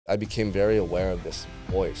I became very aware of this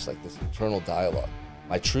voice, like this internal dialogue.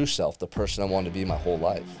 My true self, the person I wanted to be my whole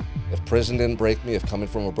life. If prison didn't break me, if coming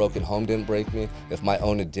from a broken home didn't break me, if my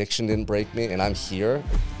own addiction didn't break me, and I'm here,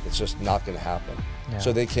 it's just not gonna happen. Yeah.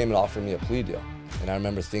 So they came and offered me a plea deal. And I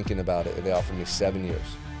remember thinking about it, and they offered me 7 years.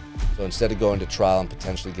 So instead of going to trial and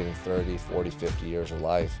potentially getting 30, 40, 50 years of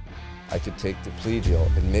life, I could take the plea deal,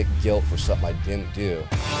 admit guilt for something I didn't do.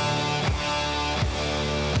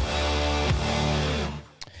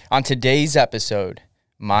 On today's episode,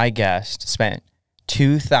 my guest spent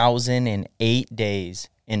 2,008 days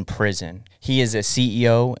in prison. He is a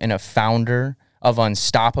CEO and a founder of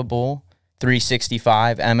Unstoppable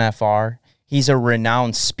 365 MFR. He's a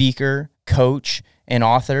renowned speaker, coach, and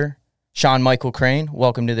author. Sean Michael Crane,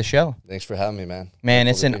 welcome to the show. Thanks for having me, man. Man,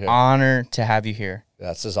 it's an honor to have you here. Yeah,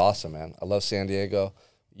 this is awesome, man. I love San Diego.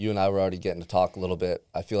 You and I were already getting to talk a little bit.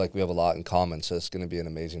 I feel like we have a lot in common, so it's going to be an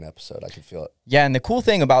amazing episode. I can feel it. Yeah, and the cool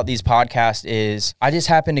thing about these podcasts is I just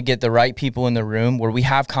happen to get the right people in the room where we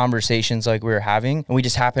have conversations like we were having, and we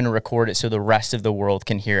just happen to record it so the rest of the world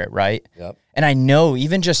can hear it, right? Yep. And I know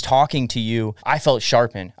even just talking to you, I felt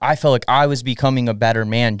sharpened. I felt like I was becoming a better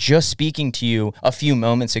man just speaking to you a few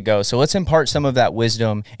moments ago. So let's impart some of that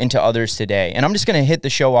wisdom into others today. And I'm just going to hit the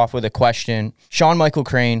show off with a question. Sean Michael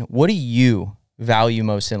Crane, what do you value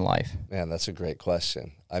most in life? Man, that's a great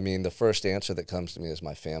question. I mean, the first answer that comes to me is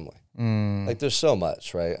my family. Like, there's so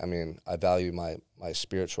much, right? I mean, I value my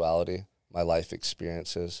spirituality, my life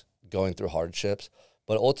experiences, going through hardships,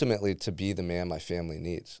 but ultimately to be the man my family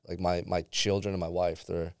needs. Like, my children and my wife,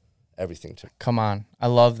 they're everything to me. Come on. I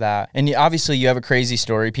love that. And obviously you have a crazy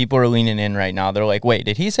story. People are leaning in right now. They're like, wait,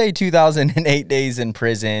 did he say 2,008 days in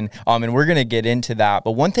prison? And we're going to get into that.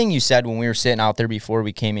 But one thing you said when we were sitting out there before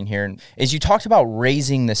we came in here is you talked about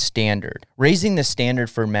raising the standard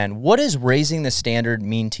for men. What does raising the standard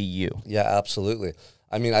mean to you? Yeah, absolutely.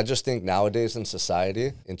 I mean, I just think nowadays in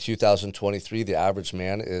society, in 2023, the average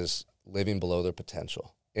man is living below their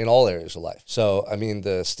potential in all areas of life. So, I mean,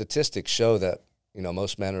 the statistics show that, you know,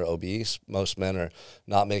 most men are obese. Most men are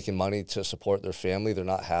not making money to support their family. They're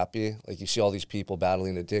not happy. Like, you see all these people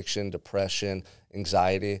battling addiction, depression,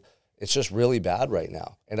 anxiety. It's just really bad right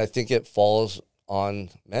now. And I think it falls on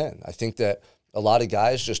men. I think that a lot of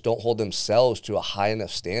guys just don't hold themselves to a high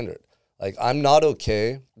enough standard. Like, I'm not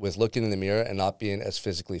okay with looking in the mirror and not being as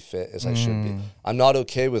physically fit as I should be. I'm not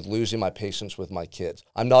okay with losing my patience with my kids.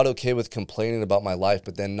 I'm not okay with complaining about my life,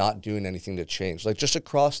 but then not doing anything to change. Like, just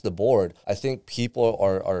across the board, I think people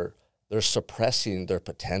they're suppressing their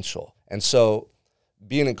potential. And so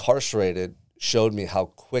being incarcerated showed me how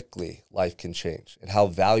quickly life can change and how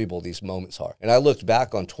valuable these moments are. And I looked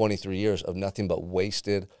back on 23 years of nothing but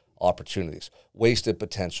wasted opportunities, wasted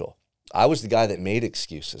potential. I was the guy that made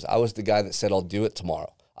excuses. I was the guy that said, I'll do it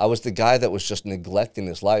tomorrow. I was the guy that was just neglecting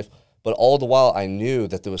his life. But all the while, I knew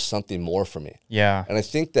that there was something more for me. Yeah. And I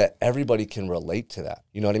think that everybody can relate to that.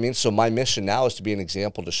 You know what I mean? So my mission now is to be an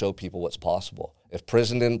example to show people what's possible. If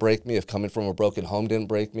prison didn't break me, if coming from a broken home didn't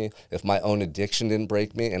break me, if my own addiction didn't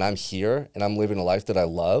break me, and I'm here and I'm living a life that I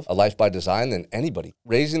love, a life by design, then anybody.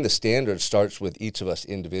 Raising the standard starts with each of us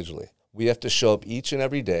individually. We have to show up each and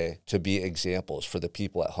every day to be examples for the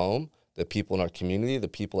people at home, the people in our community, the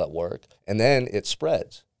people at work, and then it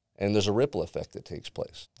spreads. And there's a ripple effect that takes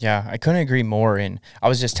place. Yeah, I couldn't agree more. And I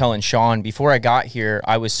was just telling Sean, before I got here,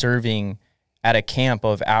 I was serving at a camp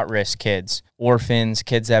of at-risk kids, orphans,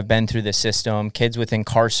 kids that have been through the system, kids with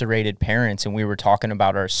incarcerated parents, and we were talking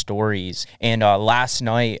about our stories. And last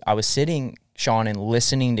night, I was sitting, Sean, and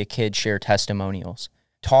listening to kids share testimonials,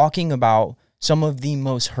 talking about some of the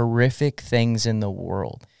most horrific things in the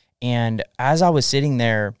world. And as I was sitting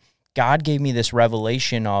there, God gave me this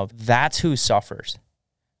revelation of that's who suffers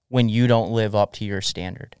when you don't live up to your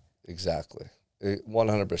standard. Exactly.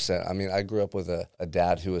 100%. I mean, I grew up with a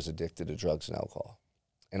dad who was addicted to drugs and alcohol.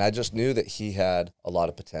 And I just knew that he had a lot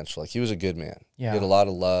of potential. Like, he was a good man. Yeah. He had a lot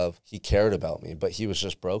of love. He cared about me, but he was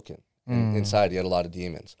just broken. Inside, he had a lot of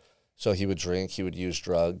demons. So he would drink, he would use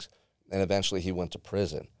drugs, and eventually he went to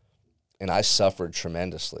prison. And I suffered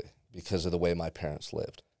tremendously because of the way my parents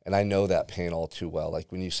lived. And I know that pain all too well.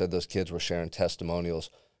 Like, when you said those kids were sharing testimonials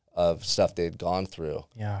of stuff they'd gone through,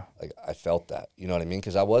 yeah, like, I felt that, you know what I mean?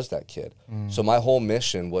 Because I was that kid. So my whole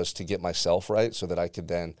mission was to get myself right so that I could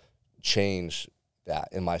then change that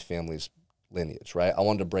in my family's lineage, right? I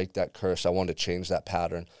wanted to break that curse. I wanted to change that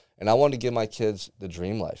pattern. And I wanted to give my kids the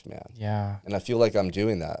dream life, man. Yeah. And I feel like I'm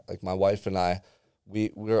doing that. Like, my wife and I,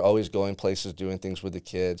 we're always going places, doing things with the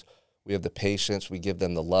kids. We have the patience. We give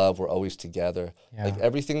them the love. We're always together. Yeah. Like,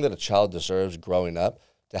 everything that a child deserves growing up,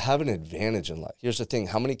 to have an advantage in life. Here's the thing.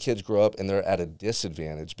 How many kids grow up and they're at a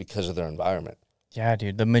disadvantage because of their environment? Yeah,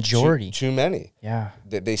 dude, the majority. Too many. Yeah.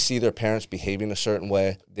 They see their parents behaving a certain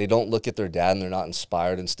way. They don't look at their dad and they're not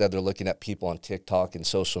inspired. Instead, they're looking at people on TikTok and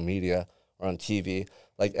social media or on TV.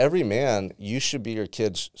 Like, every man, you should be your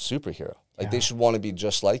kid's superhero. Like, they should want to be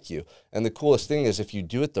just like you. And the coolest thing is, if you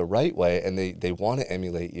do it the right way and they want to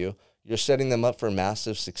emulate you, you're setting them up for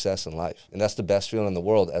massive success in life. And that's the best feeling in the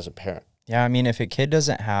world as a parent. Yeah, I mean, if a kid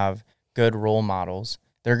doesn't have good role models,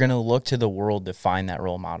 they're going to look to the world to find that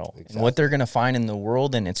role model. Exactly. And what they're going to find in the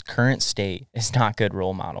world in its current state is not good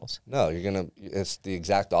role models. No, it's the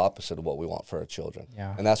exact opposite of what we want for our children.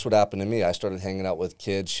 Yeah. And that's what happened to me. I started hanging out with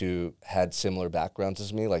kids who had similar backgrounds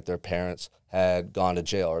as me, like their parents had gone to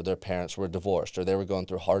jail or their parents were divorced or they were going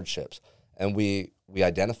through hardships. And we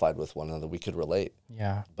identified with one another. We could relate.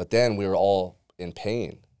 Yeah. But then we were all in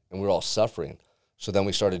pain and we were all suffering. So then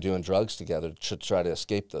we started doing drugs together to try to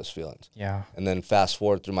escape those feelings. Yeah. And then fast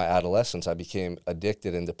forward through my adolescence, I became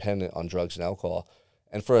addicted and dependent on drugs and alcohol.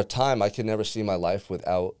 And for a time, I could never see my life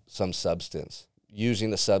without some substance,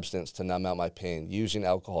 using the substance to numb out my pain, using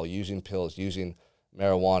alcohol, using pills, using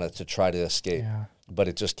marijuana to try to escape. Yeah. But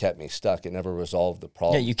it just kept me stuck. It never resolved the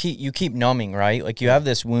problem. Yeah, you keep numbing, right? Like, you have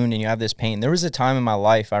this wound and you have this pain. There was a time in my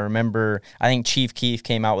life, I remember, I think Chief Keef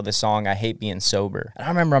came out with a song, I Hate Being Sober. And I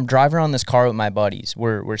remember I'm driving around this car with my buddies.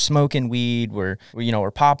 We're smoking weed, we're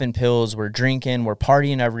popping pills, we're drinking, we're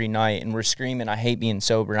partying every night, and we're screaming, I hate being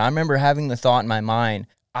sober. And I remember having the thought in my mind,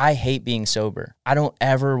 I hate being sober. I don't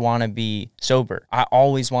ever want to be sober. I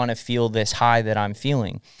always want to feel this high that I'm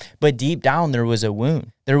feeling. But deep down, there was a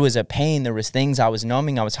wound. There was a pain. There was things I was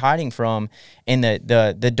numbing, I was hiding from. And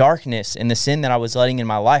the darkness and the sin that I was letting in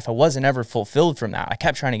my life, I wasn't ever fulfilled from that. I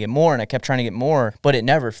kept trying to get more and I kept trying to get more, but it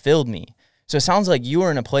never filled me. So it sounds like you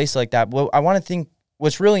were in a place like that. Well, I want to think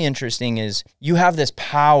what's really interesting is you have this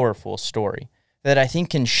powerful story that I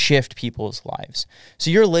think can shift people's lives.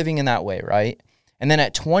 So you're living in that way, right? And then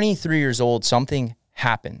at 23 years old, something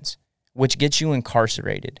happens, which gets you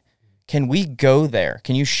incarcerated. Can we go there?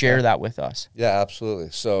 Can you share that with us? Yeah,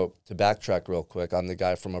 absolutely. So to backtrack real quick, I'm the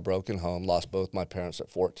guy from a broken home, lost both my parents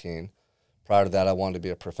at 14. Prior to that, I wanted to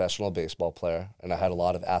be a professional baseball player, and I had a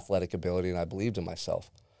lot of athletic ability, and I believed in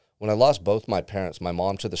myself. When I lost both my parents, my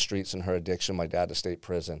mom to the streets and her addiction, my dad to state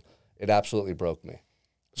prison, it absolutely broke me.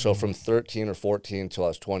 So from 13 or 14 till I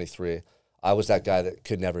was 23, I was that guy that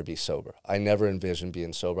could never be sober. I never envisioned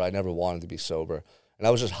being sober. I never wanted to be sober. And I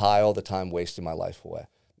was just high all the time, wasting my life away.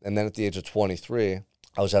 And then at the age of 23,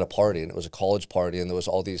 I was at a party, and it was a college party, and there was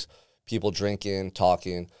all these people drinking,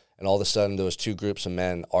 talking, and all of a sudden there was two groups of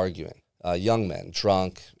men arguing, young men,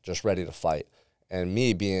 drunk, just ready to fight. And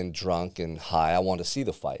me being drunk and high, I wanted to see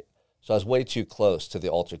the fight. So I was way too close to the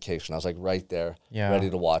altercation. I was like right there, ready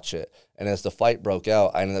to watch it. And as the fight broke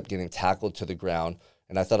out, I ended up getting tackled to the ground,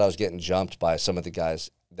 and I thought I was getting jumped by some of the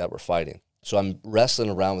guys that were fighting. So I'm wrestling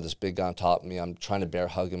around with this big guy on top of me. I'm trying to bear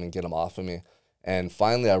hug him and get him off of me. And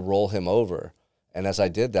finally I roll him over. And as I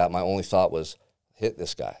did that, my only thought was, hit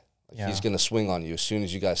this guy. Like, he's going to swing on you. As soon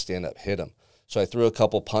as you guys stand up, hit him. So I threw a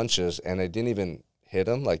couple punches, and I didn't even hit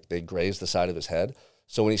him. Like, they grazed the side of his head.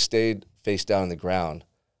 So when he stayed face down on the ground,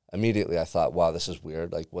 immediately I thought, wow, this is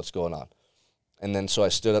weird. Like, what's going on? And then so I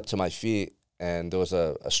stood up to my feet, and there was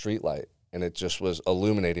a street light. And it just was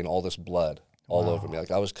illuminating all this blood all over me.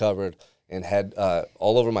 Like, I was covered in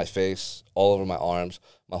all over my face, all over my arms,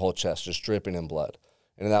 my whole chest, just dripping in blood.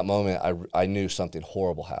 And in that moment, I knew something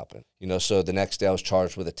horrible happened. So the next day I was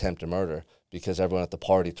charged with attempted murder because everyone at the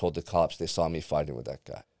party told the cops they saw me fighting with that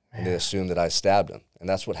guy. And they assumed that I stabbed him. And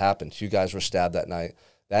that's what happened. 2 guys were stabbed that night.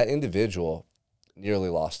 That individual nearly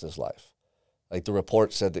lost his life. Like, the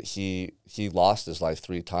report said that he lost his life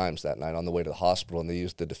 3 times that night on the way to the hospital, and they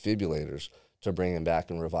used the defibrillators to bring him back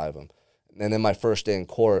and revive him. And then my first day in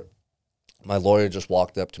court, my lawyer just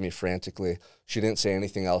walked up to me frantically. She didn't say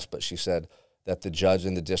anything else, but she said that the judge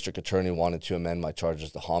and the district attorney wanted to amend my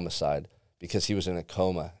charges to homicide because he was in a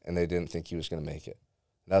coma and they didn't think he was going to make it.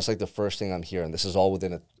 And that's like the first thing I'm hearing. This is all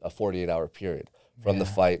within a 48-hour period from the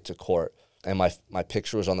fight to court. And my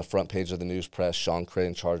picture was on the front page of the news press, Sean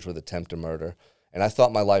Crane charged with attempted murder. And I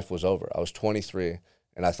thought my life was over. I was 23,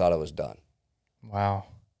 and I thought I was done. Wow.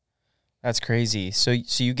 That's crazy. So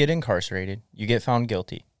you get incarcerated. You get found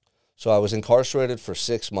guilty. So I was incarcerated for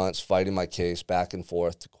 6 months, fighting my case back and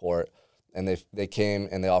forth to court. And they came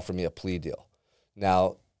and they offered me a plea deal.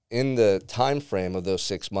 Now, in the time frame of those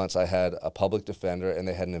 6 months, I had a public defender and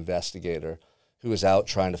they had an investigator who was out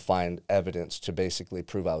trying to find evidence to basically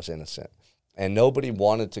prove I was innocent. And nobody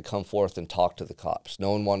wanted to come forth and talk to the cops.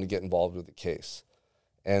 No one wanted to get involved with the case.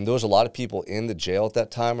 And there was a lot of people in the jail at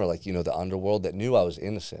that time, or like, the underworld, that knew I was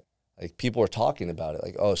innocent. Like, people were talking about it,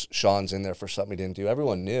 like, oh, Sean's in there for something he didn't do.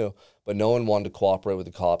 Everyone knew, but no one wanted to cooperate with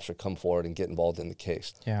the cops or come forward and get involved in the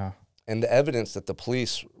case. Yeah. And the evidence that the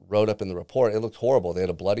police wrote up in the report, it looked horrible. They had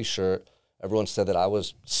a bloody shirt. Everyone said that I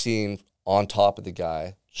was seen on top of the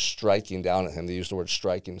guy, striking down at him. They used the word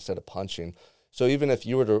striking instead of punching. So even if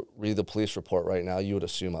you were to read the police report right now, you would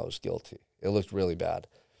assume I was guilty. It looked really bad.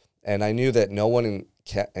 And I knew that no one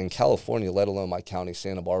in California, let alone my county,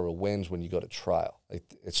 Santa Barbara, wins when you go to trial. Like,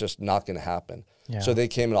 it's just not going to happen. Yeah. So they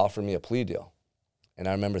came and offered me a plea deal. And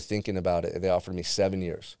I remember thinking about it. They offered me 7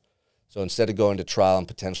 years. So instead of going to trial and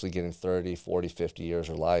potentially getting 30, 40, 50 years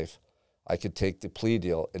or life, I could take the plea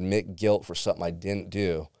deal, admit guilt for something I didn't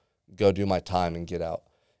do, go do my time and get out.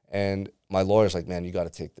 And my lawyer's like, man, you got to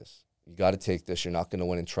take this. You got to take this. You're not going to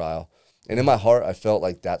win in trial. And in my heart, I felt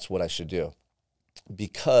like that's what I should do,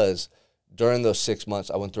 because during those 6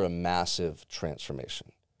 months, I went through a massive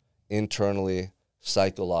transformation internally,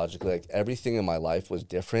 psychologically. Like, everything in my life was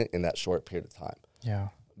different in that short period of time. Yeah.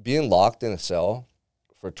 Being locked in a cell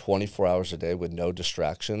for 24 hours a day with no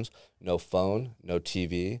distractions, no phone, no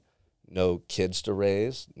TV, no kids to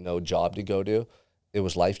raise, no job to go to, it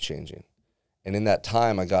was life-changing. And in that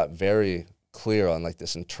time, I got very clear on, like,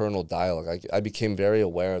 this internal dialogue. I became very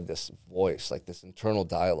aware of this voice, like this internal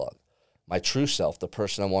dialogue, my true self, the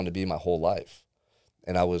person I wanted to be my whole life.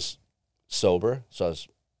 And I was sober, so I was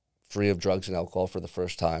free of drugs and alcohol for the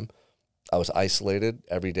first time. I was isolated.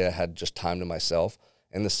 Every day I had just time to myself.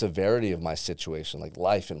 And the severity of my situation, like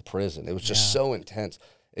life in prison, it was just so intense.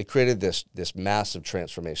 It created this massive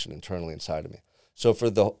transformation internally inside of me. So for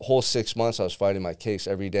the whole 6 months, I was fighting my case.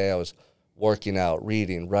 Every day I was working out,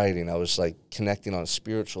 reading, writing. I was, like, connecting on a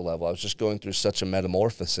spiritual level. I was just going through such a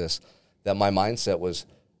metamorphosis that my mindset was,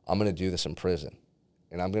 I'm going to do this in prison.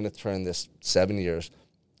 And I'm going to turn this 7 years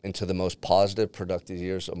into the most positive, productive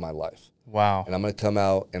years of my life. Wow. And I'm going to come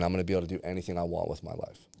out and I'm going to be able to do anything I want with my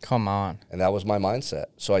life. Come on. And that was my mindset.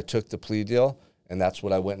 So I took the plea deal, and that's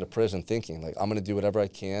what I went into prison thinking. Like, I'm going to do whatever I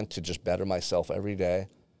can to just better myself every day.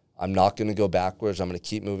 I'm not going to go backwards. I'm going to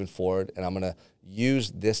keep moving forward, and I'm going to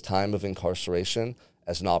use this time of incarceration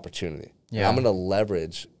as an opportunity. Yeah. And I'm going to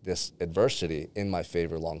leverage this adversity in my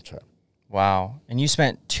favor long term. Wow. And you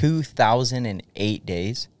spent 2,008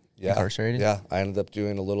 days incarcerated? Yeah. I ended up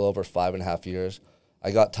doing a little over 5.5 years.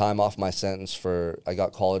 I got time off my sentence I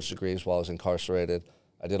got college degrees while I was incarcerated.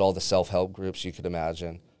 I did all the self-help groups you could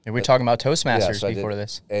imagine. And we're talking about Toastmasters so before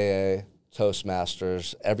this. AA,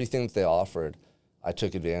 Toastmasters, everything that they offered, I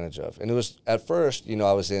took advantage of. And it was, at first,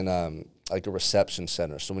 I was in like a reception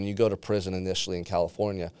center. So when you go to prison initially in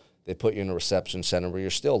California, they put you in a reception center where you're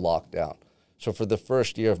still locked down. So for the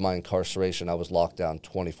first year of my incarceration, I was locked down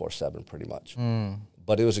 24/7 pretty much.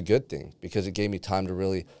 But it was a good thing because it gave me time to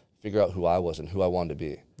really figure out who I was and who I wanted to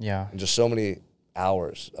be. Yeah. And just so many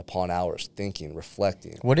hours upon hours thinking,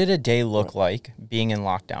 reflecting. What did a day look like being in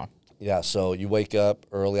lockdown? Yeah, so you wake up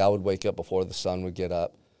early. I would wake up before the sun would get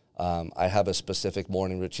up. I have a specific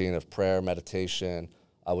morning routine of prayer, meditation.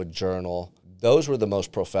 I would journal. Those were the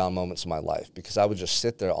most profound moments of my life because I would just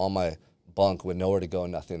sit there on my bunk with nowhere to go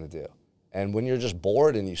and nothing to do. And when you're just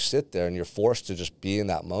bored and you sit there and you're forced to just be in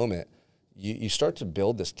that moment, you start to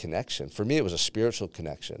build this connection. For me, it was a spiritual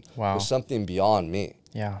connection. Wow. It was something beyond me.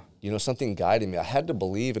 Yeah. Something guiding me. I had to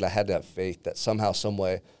believe and I had to have faith that somehow, some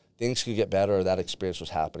way, things could get better or that experience was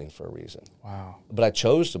happening for a reason. Wow. But I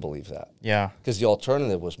chose to believe that. Yeah. Because the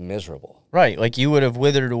alternative was miserable. Right. Like, you would have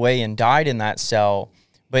withered away and died in that cell,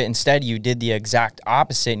 but instead you did the exact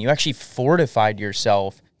opposite and you actually fortified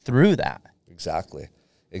yourself through that. Exactly.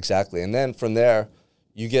 And then from there,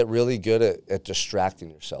 you get really good at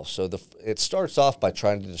distracting yourself. So it starts off by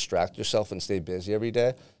trying to distract yourself and stay busy every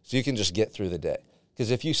day so you can just get through the day.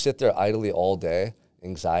 Because if you sit there idly all day,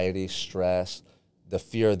 anxiety, stress, the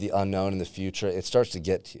fear of the unknown in the future, it starts to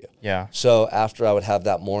get to you. Yeah. So after I would have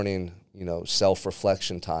that morning,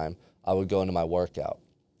 self-reflection time, I would go into my workout.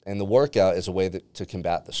 And the workout is a way to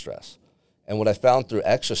combat the stress. And what I found through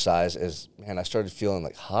exercise is, man, I started feeling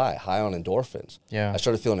like high on endorphins. Yeah. I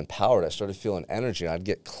started feeling empowered. I started feeling energy. I'd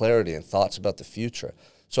get clarity and thoughts about the future.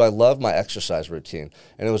 So I love my exercise routine.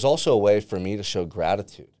 And it was also a way for me to show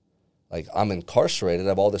gratitude. Like, I'm incarcerated. I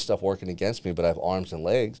have all this stuff working against me, but I have arms and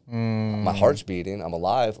legs. My heart's beating. I'm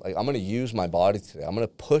alive. Like, I'm going to use my body today. I'm going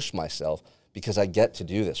to push myself because I get to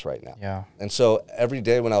do this right now. Yeah. And so every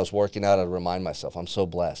day when I was working out, I'd remind myself, I'm so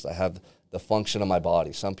blessed. I have the function of my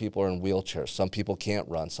body. Some people are in wheelchairs. Some people can't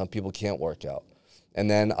run. Some people can't work out. And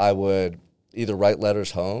then I would either write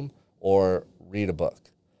letters home or read a book.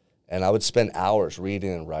 And I would spend hours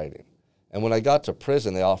reading and writing. And when I got to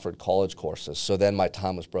prison, they offered college courses. So then my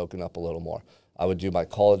time was broken up a little more. I would do my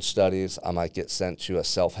college studies. I might get sent to a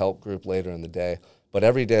self-help group later in the day. But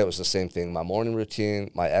every day it was the same thing, my morning routine,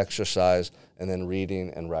 my exercise, and then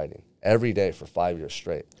reading and writing every day for 5 years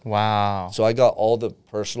straight. Wow. So I got all the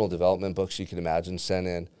personal development books you can imagine sent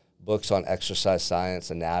in, books on exercise science,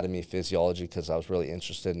 anatomy, physiology, because I was really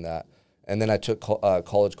interested in that. And then I took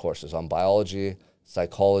college courses on biology,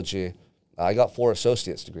 psychology. I got 4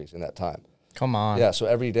 associate's degrees in that time. Come on. Yeah, so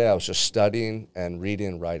every day I was just studying and reading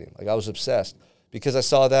and writing. Like I was obsessed because I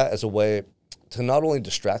saw that as a way to not only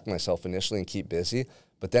distract myself initially and keep busy,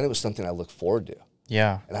 but then it was something I looked forward to.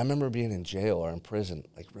 Yeah. And I remember being in jail or in prison,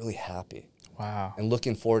 like really happy. Wow. And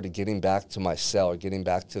looking forward to getting back to my cell or getting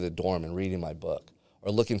back to the dorm and reading my book,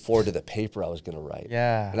 or looking forward to the paper I was going to write.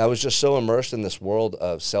 Yeah. And I was just so immersed in this world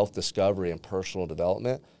of self-discovery and personal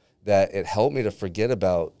development that it helped me to forget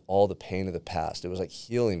about all the pain of the past. It was like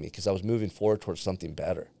healing me because I was moving forward towards something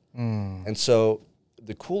better. And so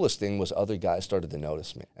the coolest thing was other guys started to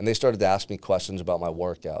notice me, and they started to ask me questions about my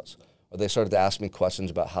workouts, or they started to ask me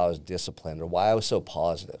questions about how I was disciplined or why I was so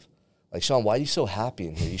positive. Like, Sean, why are you so happy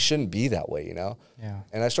in here? You shouldn't be that way, you know? Yeah.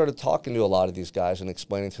 And I started talking to a lot of these guys and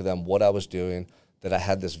explaining to them what I was doing, that I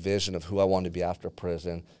had this vision of who I wanted to be after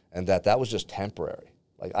prison, and that was just temporary.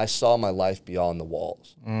 Like, I saw my life beyond the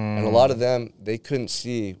walls. And a lot of them, they couldn't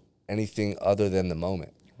see anything other than the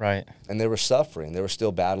moment. Right. And they were suffering. They were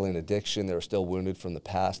still battling addiction. They were still wounded from the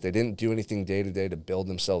past. They didn't do anything day to day to build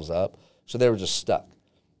themselves up. So they were just stuck.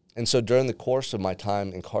 And so during the course of my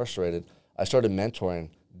time incarcerated, I started mentoring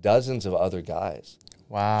dozens of other guys.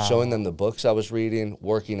 Wow. Showing them the books I was reading,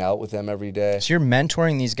 working out with them every day. So you're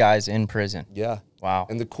mentoring these guys in prison. Yeah. Wow.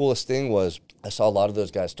 And the coolest thing was I saw a lot of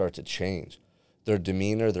those guys start to change. Their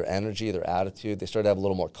demeanor, their energy, their attitude. They started to have a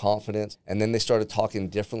little more confidence. And then they started talking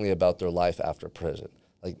differently about their life after prison.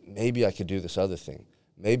 Like, maybe I could do this other thing.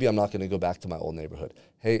 Maybe I'm not going to go back to my old neighborhood.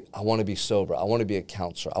 Hey, I want to be sober. I want to be a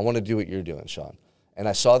counselor. I want to do what you're doing, Sean. And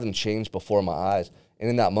I saw them change before my eyes. And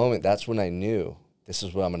in that moment, that's when I knew this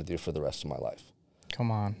is what I'm going to do for the rest of my life.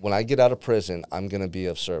 Come on. When I get out of prison, I'm going to be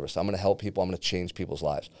of service. I'm going to help people. I'm going to change people's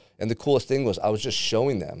lives. And the coolest thing was I was just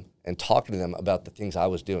showing them and talking to them about the things I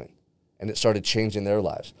was doing. And it started changing their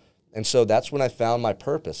lives. And so that's when I found my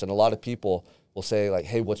purpose. And a lot of people will say, like,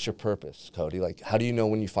 hey, what's your purpose, Cody? Like, how do you know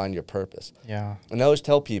when you find your purpose? Yeah. And I always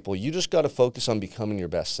tell people, you just got to focus on becoming your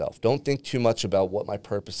best self. Don't think too much about what my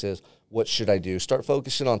purpose is. What should I do? Start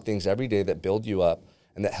focusing on things every day that build you up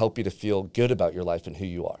and that help you to feel good about your life and who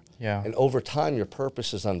you are. Yeah. And over time, your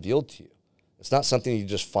purpose is unveiled to you. It's not something you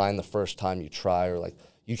just find the first time you try, or like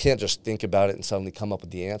you can't just think about it and suddenly come up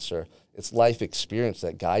with the answer. It's life experience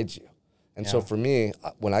that guides you. And so for me,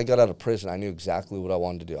 when I got out of prison, I knew exactly what I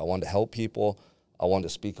wanted to do. I wanted to help people. I wanted to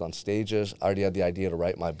speak on stages. I already had the idea to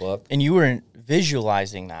write my book. And you were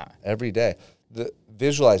visualizing that. Every day. The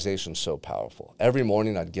visualization is so powerful. Every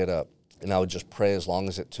morning I'd get up and I would just pray as long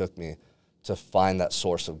as it took me to find that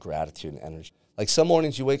source of gratitude and energy. Like some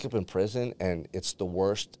mornings you wake up in prison and it's the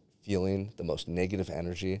worst feeling, the most negative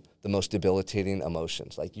energy, the most debilitating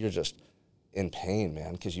emotions. Like you're just in pain,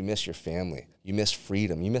 man, because you miss your family. You miss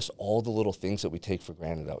freedom. You miss all the little things that we take for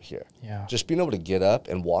granted out here. Yeah. Just being able to get up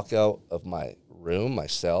and walk out of my room, my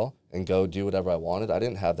cell, and go do whatever I wanted. I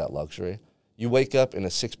didn't have that luxury. You wake up in a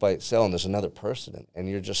 6x8 cell and there's another person in, and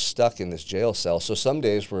you're just stuck in this jail cell. So some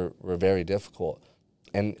days were very difficult.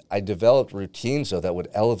 And I developed routines, though, that would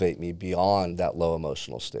elevate me beyond that low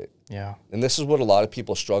emotional state. Yeah. And this is what a lot of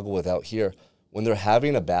people struggle with out here. When they're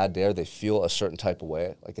having a bad day or they feel a certain type of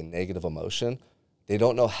way, like a negative emotion, they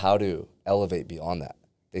don't know how to elevate beyond that.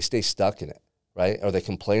 They stay stuck in it, right? Or they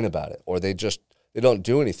complain about it, or they don't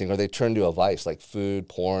do anything, or they turn to a vice like food,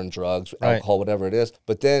 porn, drugs, alcohol, whatever it is.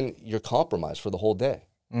 But then you're compromised for the whole day.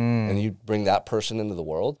 And you bring that person into the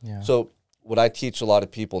world. Yeah. So what I teach a lot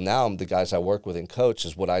of people now, the guys I work with and coach,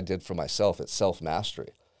 is what I did for myself. It's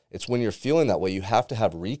self-mastery. It's when you're feeling that way, you have to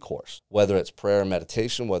have recourse, whether it's prayer and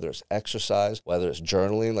meditation, whether it's exercise, whether it's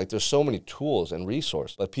journaling. Like there's so many tools and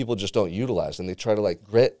resources, but people just don't utilize them. They try to like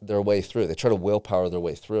grit their way through it. They try to willpower their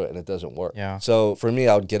way through it, and it doesn't work. Yeah. So for me,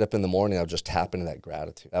 I would get up in the morning, I would just tap into that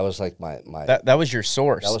gratitude. That was like my That was your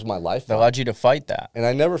source. that was my life. That allowed you to fight that. And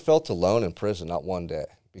I never felt alone in prison, not one day,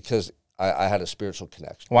 because I had a spiritual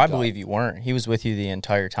connection. Well, I believe you weren't. He was with you the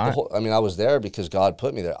entire time. I was there because God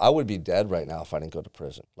put me there. I would be dead right now if I didn't go to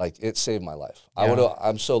prison. Like, it saved my life. Yeah.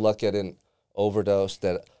 I'm so lucky I didn't overdose.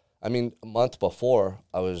 That, a month before,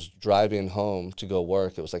 I was driving home to go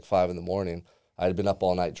work. It was like 5 in the morning. I had been up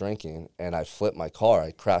all night drinking, and I flipped my car.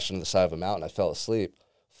 I crashed into the side of a mountain. I fell asleep,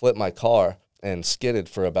 flipped my car, and skidded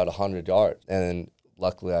for about 100 yards. And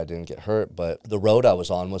luckily, I didn't get hurt, but the road I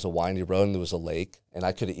was on was a windy road, and there was a lake, and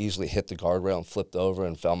I could have easily hit the guardrail and flipped over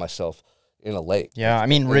and found myself in a lake. Yeah, I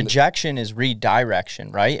mean, rejection is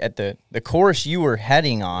redirection, right? At the course you were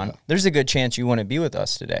heading on, there's a good chance you wouldn't be with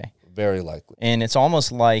us today. Very likely. And it's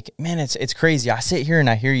almost like, man, it's crazy. I sit here and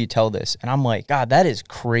I hear you tell this, and I'm like, God, that is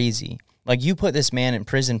crazy. Like, you put this man in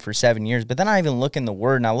prison for 7 years, but then I even look in the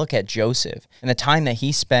Word and I look at Joseph and the time that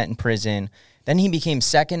he spent in prison. Then he became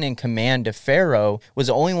second in command to Pharaoh, was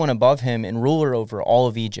the only one above him and ruler over all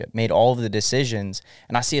of Egypt, made all of the decisions.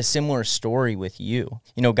 And I see a similar story with you.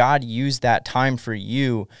 You know, God used that time for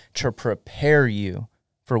you to prepare you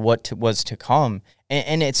for what was to come.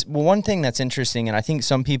 And it's one thing that's interesting, and I think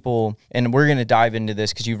some people, and we're going to dive into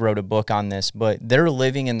this because you wrote a book on this, but they're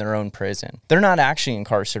living in their own prison. They're not actually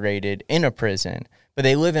incarcerated in a prison, but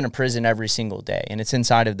they live in a prison every single day, and it's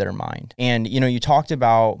inside of their mind. And, you know, you talked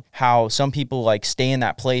about how some people like stay in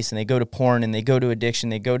that place and they go to porn and they go to addiction,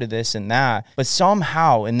 they go to this and that. But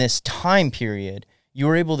somehow in this time period, you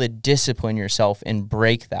were able to discipline yourself and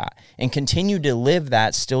break that and continue to live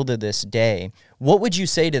that still to this day. What would you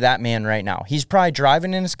say to that man right now? He's probably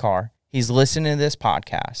driving in his car. He's listening to this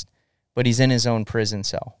podcast, but he's in his own prison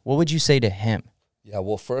cell. What would you say to him? Yeah,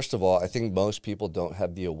 well, first of all, I think most people don't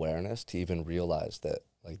have the awareness to even realize that,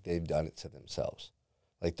 like, they've done it to themselves.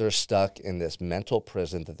 Like, they're stuck in this mental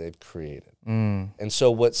prison that they've created. And so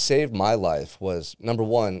what saved my life was, number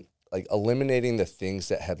one, like, eliminating the things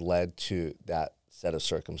that had led to that set of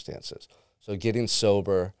circumstances. So getting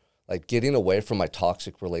sober, like getting away from my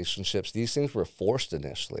toxic relationships, these things were forced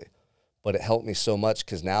initially, but it helped me so much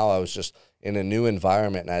because now I was just in a new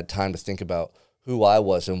environment and I had time to think about who I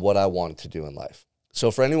was and what I wanted to do in life.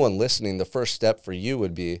 So for anyone listening, the first step for you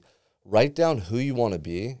would be write down who you want to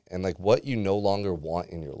be and like what you no longer want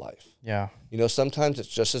in your life. Yeah. You know, sometimes it's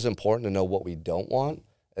just as important to know what we don't want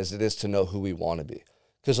as it is to know who we want to be.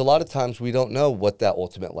 Because a lot of times we don't know what that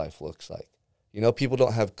ultimate life looks like. You know, people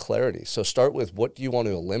don't have clarity. So start with what do you want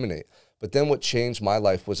to eliminate? But then what changed my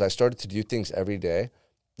life was I started to do things every day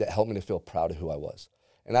that helped me to feel proud of who I was.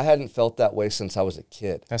 And I hadn't felt that way since I was a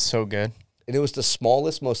kid. That's so good. And it was the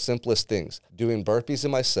smallest, most simplest things. Doing burpees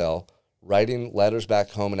in my cell, writing letters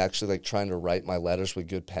back home and actually like trying to write my letters with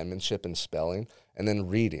good penmanship and spelling, and then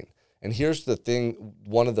reading. And here's the thing,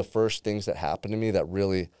 one of the first things that happened to me that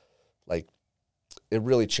really, like, it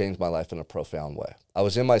really changed my life in a profound way. I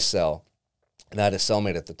was in my cell, and I had a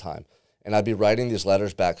cellmate at the time, and I'd be writing these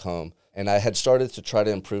letters back home, and I had started to try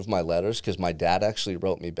to improve my letters because my dad actually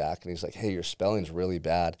wrote me back, and he's like, hey, your spelling's really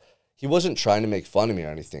bad. He wasn't trying to make fun of me or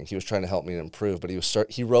anything. He was trying to help me to improve, but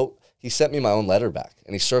he sent me my own letter back,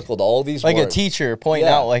 and he circled all these words. Like a teacher pointing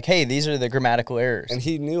out, like, hey, these are the grammatical errors. And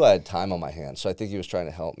he knew I had time on my hands, so I think he was trying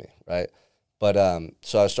to help me, right? But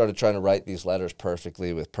so I started trying to write these letters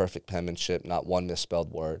perfectly with perfect penmanship, not one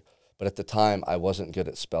misspelled word. But at the time, I wasn't good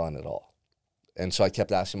at spelling at all. And so I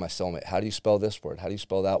kept asking my cellmate, how do you spell this word? How do you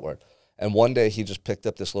spell that word? And one day he just picked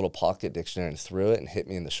up this little pocket dictionary and threw it and hit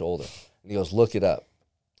me in the shoulder. And he goes, look it up.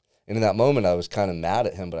 And in that moment, I was kind of mad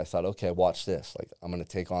at him, but I thought, okay, watch this. Like, I'm going to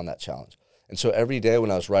take on that challenge. And so every day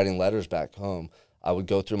when I was writing letters back home, I would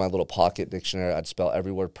go through my little pocket dictionary. I'd spell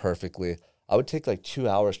every word perfectly. I would take like 2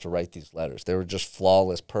 hours to write these letters. They were just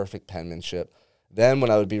flawless, perfect penmanship. Then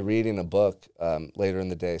when I would be reading a book later in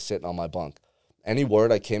the day, sitting on my bunk, any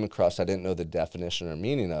word I came across I didn't know the definition or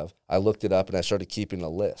meaning of, I looked it up and I started keeping a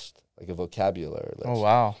list, like a vocabulary list. Oh,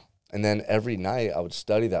 wow. And then every night I would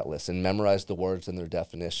study that list and memorize the words and their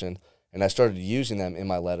definition. And I started using them in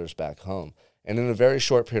my letters back home. And in a very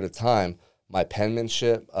short period of time, my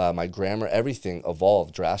penmanship, my grammar, everything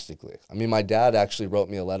evolved drastically. I mean, my dad actually wrote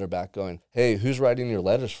me a letter back going, hey, who's writing your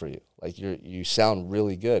letters for you? Like, you sound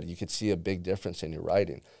really good. You could see a big difference in your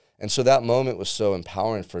writing. And so that moment was so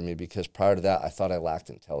empowering for me because prior to that, I thought I lacked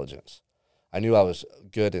intelligence. I knew I was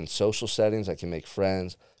good in social settings. I can make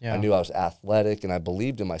friends. Yeah. I knew I was athletic, and I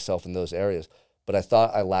believed in myself in those areas. But I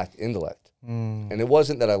thought I lacked intellect. And it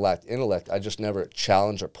wasn't that I lacked intellect. I just never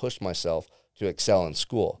challenged or pushed myself to excel in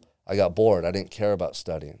school. I got bored. I didn't care about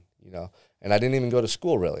studying, you know, and I didn't even go to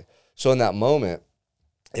school really. So in that moment,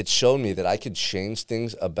 it showed me that I could change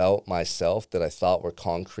things about myself that I thought were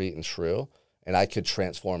concrete and true, and I could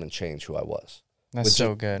transform and change who I was. That's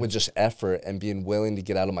so good. With just effort and being willing to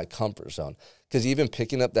get out of my comfort zone. Because even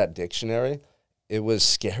picking up that dictionary, it was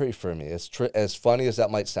scary for me. As funny as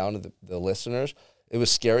that might sound to the listeners, it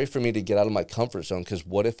was scary for me to get out of my comfort zone because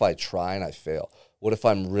what if I try and I fail? What if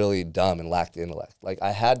I'm really dumb and lack intellect? Like,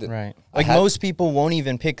 I had to. Right. Like, most people won't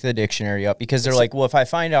even pick the dictionary up because they're like, well, if I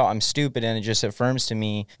find out I'm stupid and it just affirms to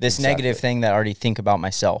me this negative thing that I already think about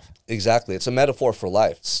myself. Exactly. It's a metaphor for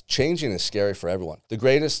life. Changing is scary for everyone. The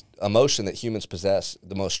greatest emotion that humans possess,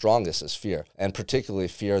 the most strongest, is fear, and particularly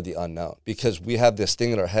fear of the unknown, because we have this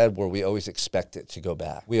thing in our head where we always expect it to go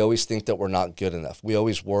bad. We always think that we're not good enough. We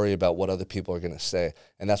always worry about what other people are going to say,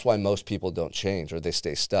 and that's why most people don't change or they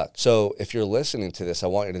stay stuck. So if you're listening to this, I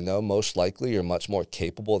want you to know most likely you're much more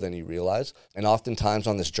capable than you realize, and oftentimes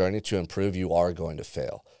on this journey to improve, you are going to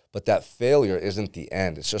fail. But that failure isn't the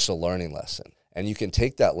end. It's just a learning lesson. And you can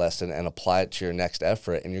take that lesson and apply it to your next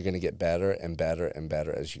effort, and you're going to get better and better and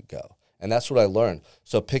better as you go. And that's what I learned.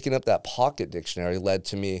 So picking up that pocket dictionary led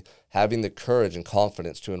to me having the courage and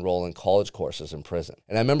confidence to enroll in college courses in prison.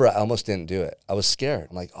 And I remember I almost didn't do it. I was scared.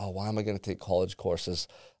 I'm like, oh, why am I going to take college courses?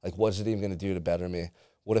 Like, what is it even going to do to better me?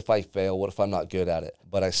 What if I fail? What if I'm not good at it?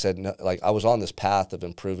 But I said, no, like, I was on this path of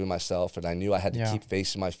improving myself, and I knew I had to keep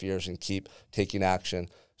facing my fears and keep taking action.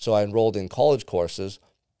 So I enrolled in college courses,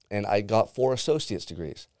 and I got 4 associate's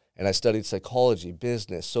degrees. And I studied psychology,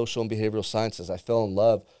 business, social and behavioral sciences. I fell in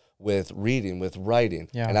love with reading, with writing.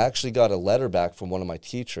 And I actually got a letter back from one of my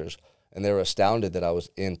teachers, and they were astounded that I was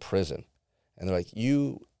in prison. And they're like,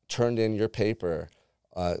 you turned in your paper.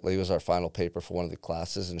 It was our final paper for one of the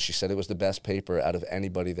classes, and she said it was the best paper out of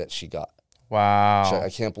anybody that she got. Wow. I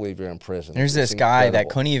can't believe you're in prison. There's this guy that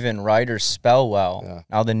couldn't even write or spell well.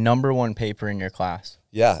 Now the #1 paper in your class.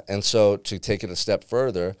 Yeah, and so to take it a step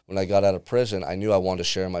further, when I got out of prison, I knew I wanted to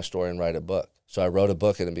share my story and write a book. So I wrote a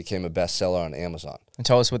book, and it became a bestseller on Amazon. And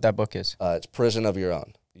tell us what that book is. It's Prison of Your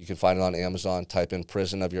Own. You can find it on Amazon. Type in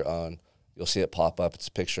Prison of Your Own. You'll see it pop up. It's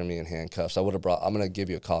a picture of me in handcuffs. I'm going to give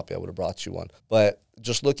you a copy. I would have brought you one. But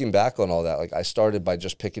just looking back on all that, like, I started by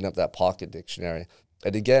just picking up that pocket dictionary.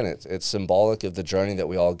 And again, it's symbolic of the journey that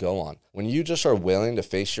we all go on. When you just are willing to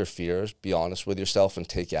face your fears, be honest with yourself, and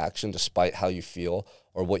take action despite how you feel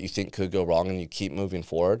or what you think could go wrong, and you keep moving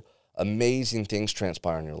forward, amazing things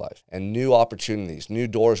transpire in your life. And new opportunities, new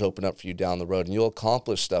doors open up for you down the road, and you'll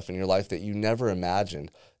accomplish stuff in your life that you never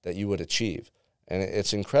imagined that you would achieve. And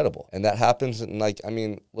it's incredible. And that happens in, like, I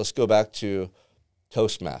mean, let's go back to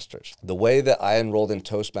Toastmasters. The way that I enrolled in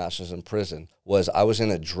Toastmasters in prison was I was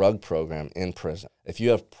in a drug program in prison. If you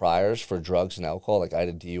have priors for drugs and alcohol, like I had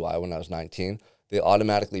a DUI when I was 19, they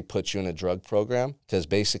automatically put you in a drug program because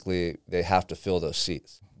basically they have to fill those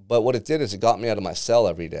seats. But what it did is it got me out of my cell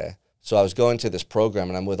every day. So I was going to this program,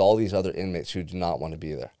 and I'm with all these other inmates who do not want to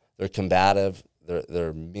be there. They're combative,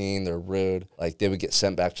 they're mean, they're rude. Like, they would get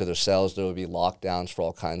sent back to their cells. There would be lockdowns for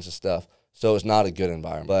all kinds of stuff. So it was not a good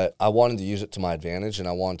environment. But I wanted to use it to my advantage, and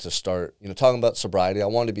I wanted to start, talking about sobriety. I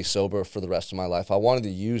wanted to be sober for the rest of my life. I wanted to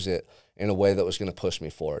use it in a way that was going to push me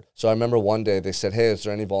forward. So I remember one day they said, hey, is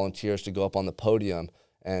there any volunteers to go up on the podium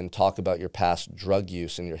and talk about your past drug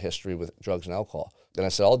use and your history with drugs and alcohol? And I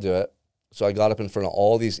said, I'll do it. So I got up in front of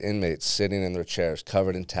all these inmates sitting in their chairs,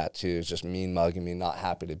 covered in tattoos, just mean mugging me, not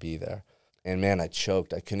happy to be there. And man, I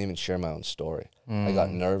choked. I couldn't even share my own story. I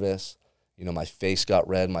got nervous. My face got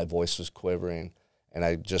red, my voice was quivering, and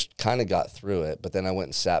I just kind of got through it. But then I went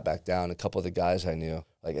and sat back down. A couple of the guys I knew,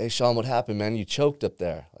 like, hey, Sean, what happened, man? You choked up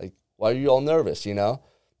there. Like, why are you all nervous, And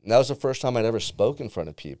that was the first time I'd ever spoke in front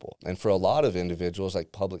of people. And for a lot of individuals,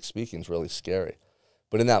 like, public speaking is really scary.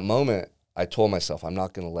 But in that moment, I told myself, I'm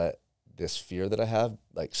not going to let this fear that I have,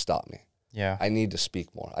 like, stop me. Yeah. I need to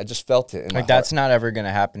speak more. I just felt it in my heart. That's not ever going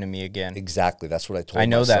to happen to me again. Exactly. That's what I told myself. I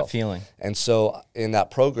know that feeling. And so in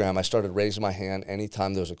that program, I started raising my hand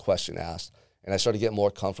anytime there was a question asked. And I started getting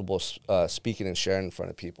more comfortable speaking and sharing in front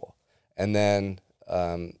of people. And then,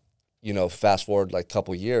 fast forward like a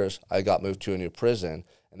couple years, I got moved to a new prison,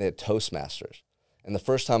 and they had Toastmasters. And the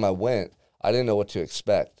first time I went, I didn't know what to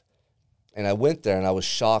expect. And I went there, and I was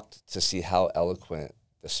shocked to see how eloquent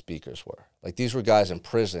the speakers were. Like, these were guys in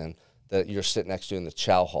prison that you're sitting next to in the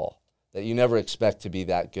chow hall that you never expect to be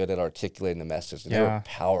that good at articulating the message. And they were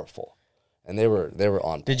powerful, and they were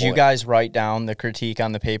on point. Did you guys write down the critique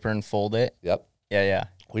on the paper and fold it? Yep. Yeah.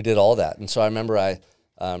 We did all that. And so I remember I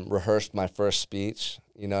rehearsed my first speech,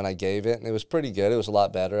 and I gave it, and it was pretty good. It was a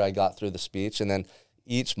lot better. I got through the speech, and then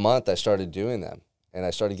each month I started doing them, and I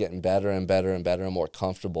started getting better and better and better and more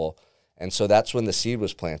comfortable. And so that's when the seed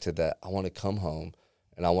was planted that I want to come home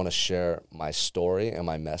and I want to share my story and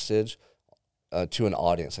my message to an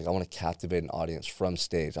audience. Like, I want to captivate an audience from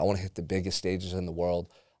stage. I want to hit the biggest stages in the world.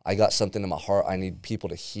 I got something in my heart I need people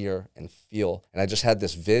to hear and feel. And I just had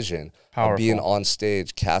this vision of being on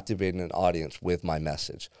stage, captivating an audience with my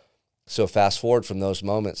message. So fast forward from those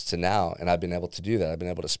moments to now, and I've been able to do that. I've been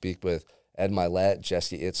able to speak with Ed Milet,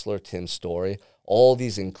 Jesse Itzler, Tim Story, all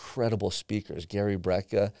these incredible speakers, Gary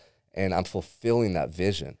Brecka, and I'm fulfilling that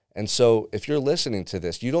vision. And so if you're listening to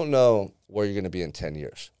this, you don't know where you're going to be in 10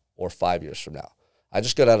 years or 5 years from now. I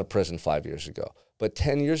just got out of prison 5 years ago. But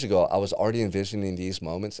 10 years ago, I was already envisioning these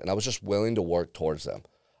moments, and I was just willing to work towards them.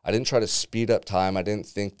 I didn't try to speed up time. I didn't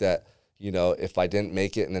think that, you know, if I didn't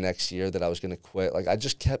make it in the next year that I was going to quit. Like, I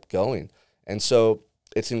just kept going. And so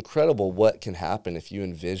it's incredible what can happen if you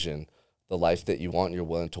envision the life that you want and you're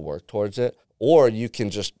willing to work towards it. Or you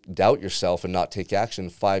can just doubt yourself and not take action.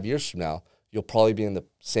 5 years from now, you'll probably be in the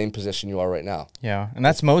same position you are right now. Yeah, and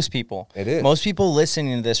that's most people. It is. Most people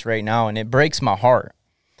listening to this right now, and it breaks my heart.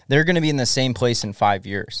 They're going to be in the same place in 5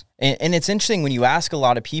 years. And it's interesting when you ask a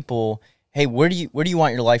lot of people, hey, where do you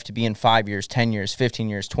want your life to be in 5 years, 10 years, 15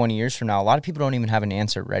 years, 20 years from now? A lot of people don't even have an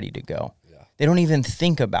answer ready to go. Yeah. They don't even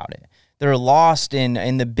think about it. They're lost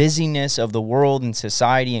in the busyness of the world and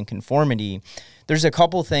society and conformity. There's a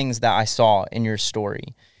couple things that I saw in your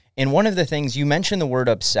story. And one of the things, you mentioned the word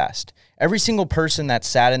obsessed. Every single person that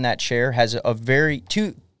sat in that chair has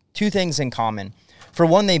two things in common. For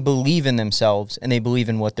one, they believe in themselves and they believe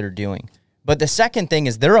in what they're doing. But the second thing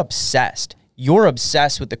is they're obsessed. You're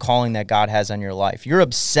obsessed with the calling that God has on your life. You're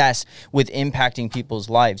obsessed with impacting people's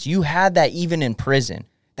lives. You had that even in prison.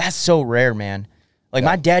 That's so rare, man. Like,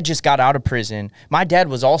 my dad just got out of prison. My dad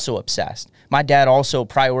was also obsessed. My dad also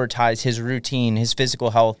prioritized his routine, his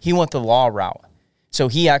physical health. He went the law route. So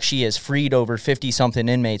he actually has freed over 50-something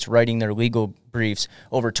inmates writing their legal briefs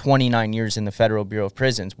over 29 years in the Federal Bureau of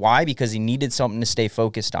Prisons. Why? Because he needed something to stay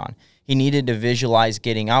focused on. He needed to visualize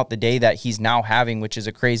getting out the day that he's now having, which is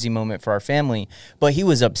a crazy moment for our family. But he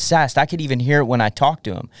was obsessed. I could even hear it when I talked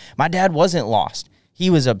to him. My dad wasn't lost. He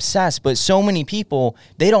was obsessed. But so many people,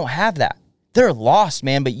 they don't have that. They're lost,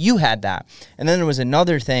 man, but you had that. And then there was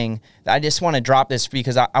another thing that I just want to drop this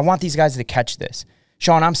because I want these guys to catch this.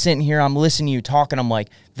 Sean, I'm sitting here, I'm listening to you talk, and I'm like,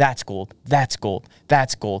 that's gold, that's gold,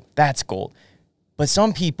 that's gold, that's gold. But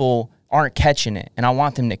some people aren't catching it, and I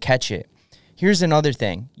want them to catch it. Here's another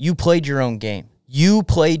thing. You played your own game. You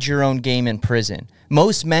played your own game in prison.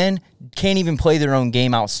 Most men can't even play their own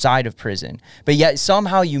game outside of prison. But yet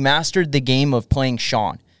somehow you mastered the game of playing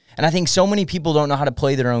Sean. And I think so many people don't know how to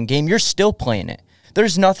play their own game. You're still playing it.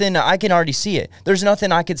 There's nothing, I can already see it. There's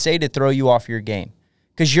nothing I could say to throw you off your game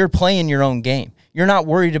because you're playing your own game. You're not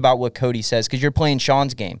worried about what Cody says because you're playing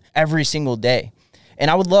Sean's game every single day.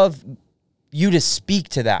 And I would love you to speak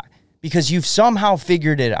to that because you've somehow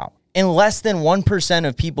figured it out. And less than 1%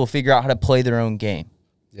 of people figure out how to play their own game.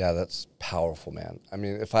 Yeah, that's powerful, man. I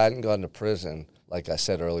mean, if I hadn't gone to prison, like I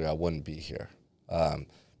said earlier, I wouldn't be here.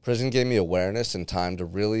 Prison gave me awareness and time to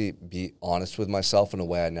really be honest with myself in a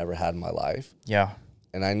way I never had in my life. Yeah.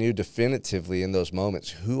 And I knew definitively in those moments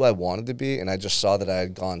who I wanted to be, and I just saw that I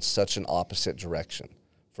had gone such an opposite direction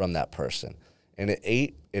from that person. And it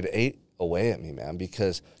ate away at me, man,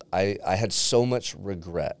 because I had so much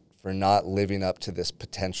regret for not living up to this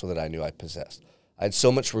potential that I knew I possessed. I had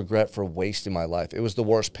so much regret for wasting my life. It was the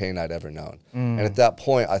worst pain I'd ever known. And at that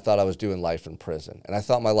point, I thought I was doing life in prison, and I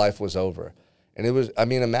thought my life was over. And it was, I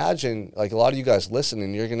mean, imagine, like a lot of you guys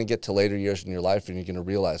listening, you're going to get to later years in your life and you're going to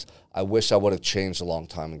realize, I wish I would have changed a long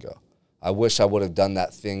time ago. I wish I would have done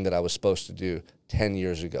that thing that I was supposed to do 10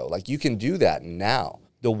 years ago. Like, you can do that now.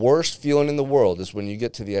 The worst feeling in the world is when you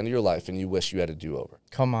get to the end of your life and you wish you had a do-over.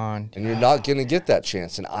 Come on. And you're not going to get that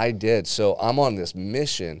chance, and I did. So I'm on this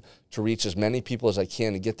mission to reach as many people as I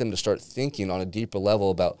can to get them to start thinking on a deeper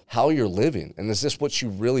level about how you're living, and is this what you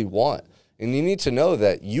really want? And you need to know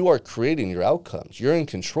that you are creating your outcomes. You're in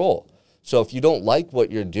control. So if you don't like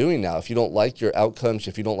what you're doing now, if you don't like your outcomes,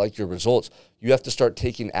 if you don't like your results, you have to start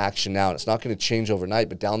taking action now. And it's not going to change overnight,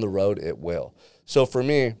 but down the road it will. So for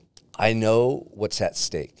me, I know what's at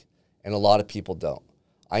stake, and a lot of people don't.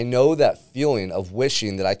 I know that feeling of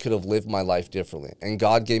wishing that I could have lived my life differently, and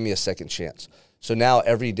God gave me a second chance. So now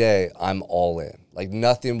every day I'm all in. Like,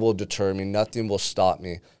 nothing will deter me, nothing will stop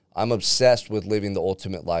me. I'm obsessed with living the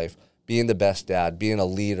ultimate life, being the best dad, being a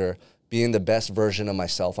leader, being the best version of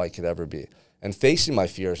myself I could ever be, and facing my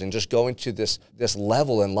fears and just going to this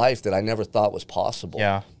level in life that I never thought was possible.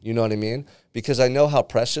 Yeah. You know what I mean? Because I know how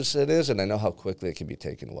precious it is, and I know how quickly it can be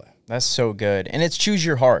taken away. That's so good. And it's choose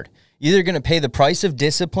your heart. You're either going to pay the price of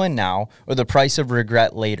discipline now or the price of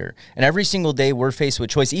regret later. And every single day we're faced with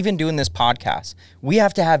choice. Even doing this podcast, we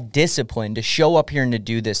have to have discipline to show up here and to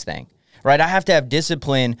do this thing. Right? I have to have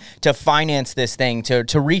discipline to finance this thing,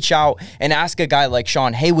 to reach out and ask a guy like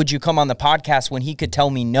Sean, hey, would you come on the podcast, when he could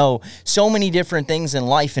tell me no? So many different things in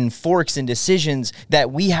life and forks and decisions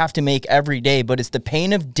that we have to make every day, but it's the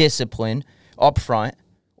pain of discipline up front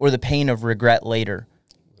or the pain of regret later.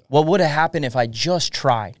 What would have happened if I just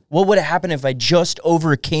tried? What would have happened if I just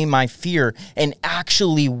overcame my fear and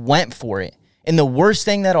actually went for it? And the worst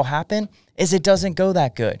thing that'll happen is it doesn't go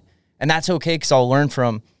that good. And that's okay, because I'll learn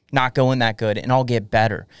from not going that good, and I'll get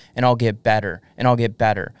better, and I'll get better, and I'll get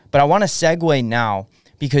better. But I want to segue now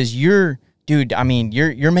because dude, I mean,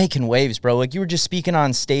 you're making waves, bro. Like, you were just speaking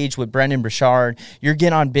on stage with Brendan Burchard. You're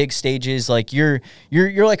getting on big stages. Like, you're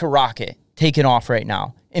like a rocket taking off right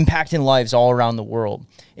now, impacting lives all around the world.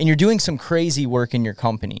 And you're doing some crazy work in your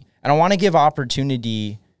company. And I want to give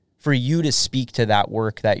opportunity for you to speak to that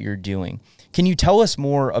work that you're doing. Can you tell us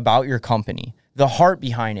more about your company, the heart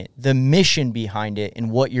behind it, the mission behind it,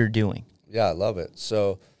 and what you're doing? Yeah, I love it.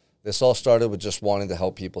 So this all started with just wanting to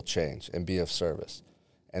help people change and be of service.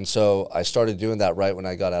 And so I started doing that right when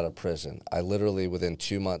I got out of prison. I literally, within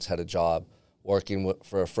 2 months, had a job working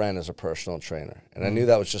for a friend as a personal trainer. And I knew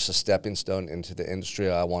that was just a stepping stone into the industry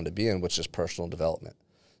I wanted to be in, which is personal development.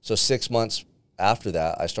 So 6 months after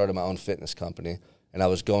that, I started my own fitness company, and I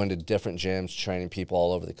was going to different gyms, training people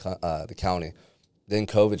all over the county. Then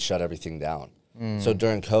COVID shut everything down. So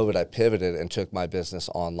during COVID, I pivoted and took my business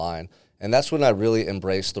online. And that's when I really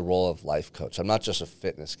embraced the role of life coach. I'm not just a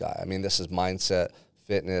fitness guy. I mean, this is mindset,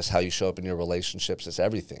 fitness, how you show up in your relationships. It's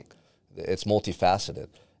everything. It's multifaceted.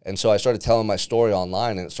 And so I started telling my story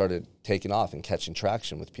online, and it started taking off and catching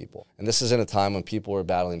traction with people. And this is in a time when people were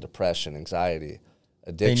battling depression, anxiety,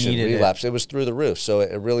 addiction, relapse. It was through the roof. So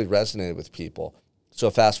it really resonated with people. So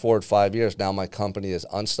fast forward 5 years, now my company is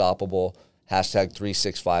Unstoppable,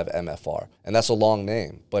 #365MFR. And that's a long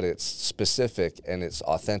name, but it's specific and it's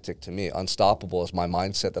authentic to me. Unstoppable is my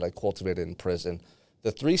mindset that I cultivated in prison.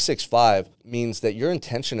 The 365 means that your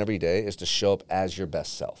intention every day is to show up as your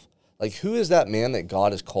best self. Like, who is that man that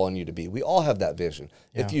God is calling you to be? We all have that vision.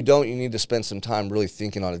 Yeah. If you don't, you need to spend some time really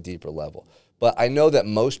thinking on a deeper level. But I know that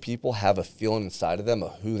most people have a feeling inside of them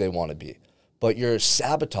of who they want to be. But you're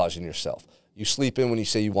sabotaging yourself. You sleep in when you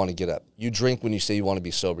say you want to get up. You drink when you say you want to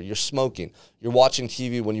be sober. You're smoking. You're watching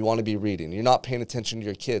TV when you want to be reading. You're not paying attention to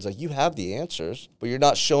your kids. Like, you have the answers, but you're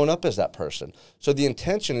not showing up as that person. So the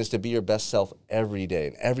intention is to be your best self every day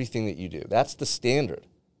in everything that you do. That's the standard.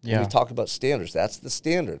 Yeah. When we talk about standards, that's the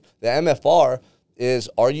standard. The MFR is,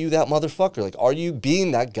 are you that motherfucker? Like, are you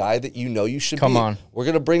being that guy that you know you should be? Come on. We're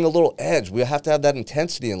going to bring a little edge. We have to have that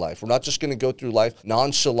intensity in life. We're not just going to go through life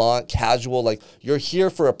nonchalant, casual. Like, you're here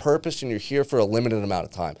for a purpose and you're here for a limited amount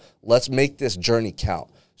of time. Let's make this journey count.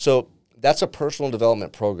 So that's a personal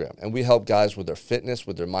development program. And we help guys with their fitness,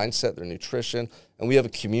 with their mindset, their nutrition. And we have a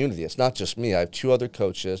community. It's not just me. I have 2 other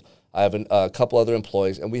coaches. I have a couple other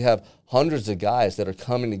employees, and we have hundreds of guys that are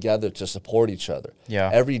coming together to support each other. Yeah.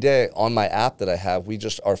 Every day on my app that I have, we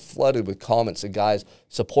just are flooded with comments of guys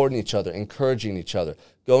supporting each other, encouraging each other,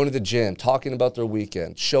 going to the gym, talking about their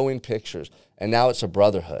weekend, showing pictures. And now it's a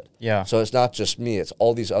brotherhood. Yeah. So it's not just me, it's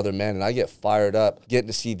all these other men. And I get fired up getting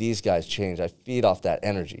to see these guys change. I feed off that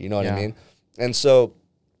energy. You know what I mean? And so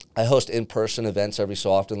I host in-person events every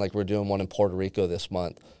so often, like we're doing one in Puerto Rico this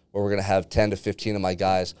month, where we're going to have 10 to 15 of my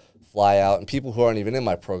guys fly out, and people who aren't even in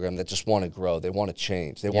my program that just want to grow. They want to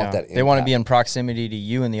change. They want that impact. They want to be in proximity to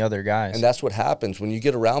you and the other guys. And that's what happens when you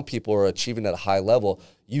get around people who are achieving at a high level.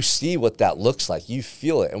 You see what that looks like. You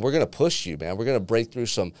feel it. And we're going to push you, man. We're going to break through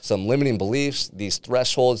some limiting beliefs, these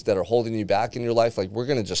thresholds that are holding you back in your life. Like, we're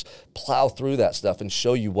going to just plow through that stuff and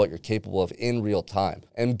show you what you're capable of in real time.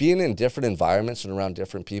 And being in different environments and around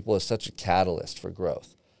different people is such a catalyst for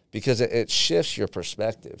growth, because it shifts your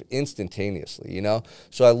perspective instantaneously, you know?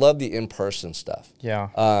 So I love the in-person stuff. Yeah.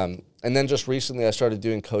 And then just recently I started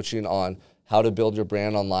doing coaching on how to build your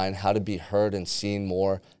brand online, how to be heard and seen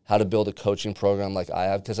more, how to build a coaching program like I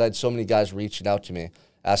have, because I had so many guys reaching out to me,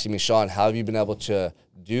 asking me, Sean, how have you been able to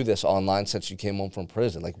do this online since you came home from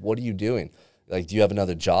prison? Like, what are you doing? Like, do you have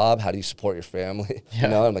another job? How do you support your family? Yeah. You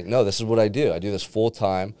know, I'm like, no, this is what I do. I do this full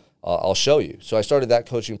time. I'll show you. So I started that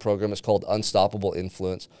coaching program. It's called Unstoppable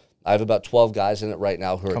Influence. I have about 12 guys in it right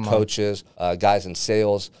now who are coaches, guys in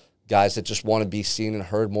sales, guys that just want to be seen and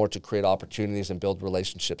heard more to create opportunities and build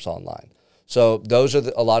relationships online. So those are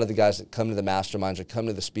a lot of the guys that come to the masterminds or come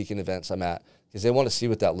to the speaking events I'm at, because they want to see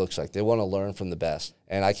what that looks like. They want to learn from the best.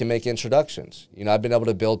 And I can make introductions. You know, I've been able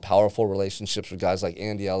to build powerful relationships with guys like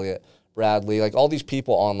Andy Elliott, Bradley, like all these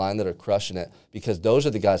people online that are crushing it, because those are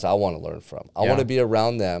the guys I want to learn from. I want to be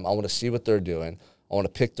around them. I want to see what they're doing. I want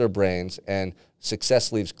to pick their brains, and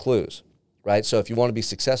success leaves clues, right? So if you want to be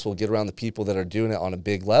successful, get around the people that are doing it on a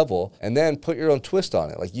big level, and then put your own twist on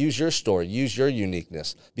it. Like, use your story, use your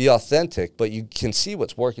uniqueness, be authentic, but you can see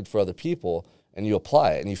what's working for other people, and you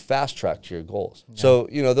apply it, and you fast track to your goals. Yeah. So,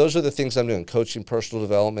 you know, those are the things I'm doing: coaching, personal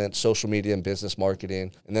development, social media and business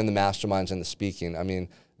marketing, and then the masterminds and the speaking. I mean,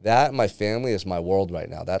 that and my family is my world right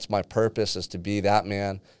now. That's my purpose, is to be that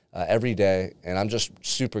man every day. And I'm just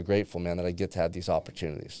super grateful, man, that I get to have these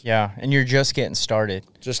opportunities. Yeah, and you're just getting started.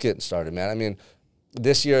 Just getting started, man. I mean,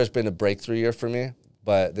 this year has been a breakthrough year for me,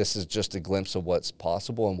 but this is just a glimpse of what's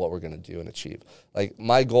possible and what we're going to do and achieve. Like,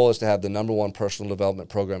 my goal is to have the #1 personal development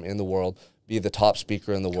program in the world, be the top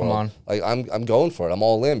speaker in the world. on. Like, I'm going for it. I'm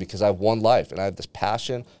all in because I have one life and I have this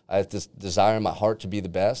passion. I have this desire in my heart to be the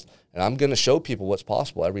best, and I'm going to show people what's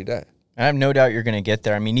possible every day. I have no doubt you're going to get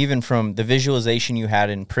there. I mean, even from the visualization you had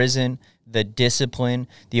in prison, the discipline,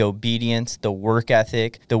 the obedience, the work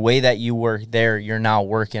ethic, the way that you work there, you're now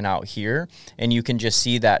working out here, and you can just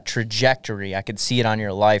see that trajectory. I could see it on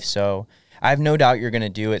your life. So I have no doubt you're going to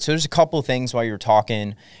do it. So there's a couple of things while you were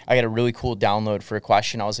talking. I got a really cool download for a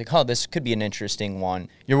question. I was like, oh, this could be an interesting one.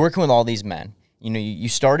 You're working with all these men. You know, you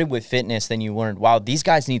started with fitness, then you learned, wow, these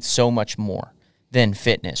guys need so much more than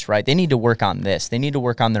fitness, right? They need to work on this. They need to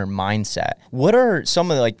work on their mindset. What are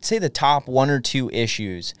some of the, like, say the top 1 or 2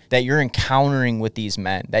 issues that you're encountering with these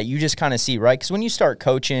men that you just kind of see, right? Because when you start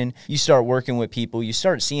coaching, you start working with people, you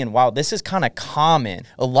start seeing, wow, this is kind of common.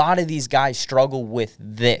 A lot of these guys struggle with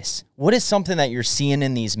this. What is something that you're seeing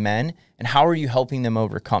in these men, and how are you helping them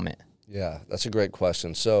overcome it? Yeah, that's a great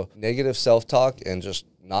question. So negative self-talk and just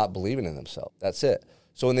not believing in themselves. That's it.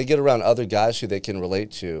 So when they get around other guys who they can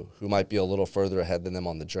relate to, who might be a little further ahead than them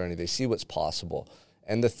on the journey, they see what's possible.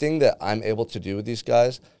 And the thing that I'm able to do with these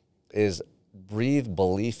guys is breathe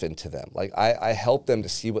belief into them. Like, I help them to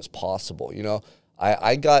see what's possible. You know,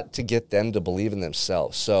 I got to get them to believe in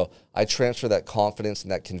themselves. So I transfer that confidence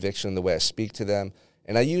and that conviction in the way I speak to them.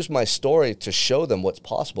 And I use my story to show them what's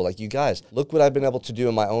possible. Like, you guys, look what I've been able to do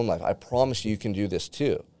in my own life. I promise you can do this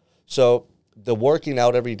too. So the working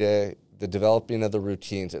out every day, the developing of the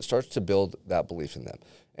routines, it starts to build that belief in them.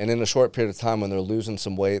 And in a short period of time, when they're losing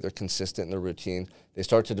some weight, they're consistent in their routine, they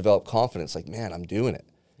start to develop confidence, like, man, I'm doing it.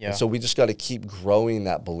 Yeah. And so we just got to keep growing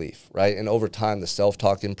that belief, right? And over time, the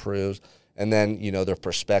self-talk improves. And then, you know, their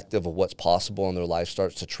perspective of what's possible in their life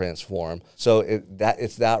starts to transform. So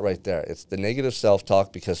it's that right there. It's the negative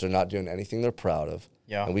self-talk because they're not doing anything they're proud of.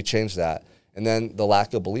 Yeah. And we change that. And then the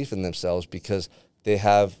lack of belief in themselves because they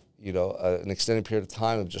have, you know, an extended period of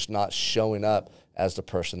time of just not showing up as the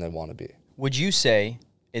person they want to be. Would you say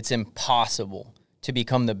it's impossible to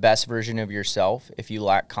become the best version of yourself if you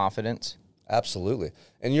lack confidence? Absolutely.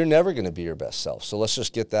 And you're never going to be your best self. So let's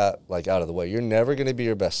just get that like out of the way. You're never going to be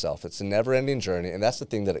your best self. It's a never-ending journey, and that's the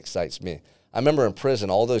thing that excites me. I remember in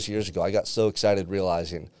prison all those years ago, I got so excited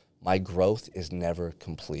realizing my growth is never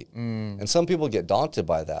complete. And some people get daunted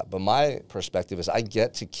by that. But my perspective is I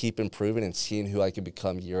get to keep improving and seeing who I can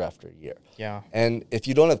become year after year. Yeah. And if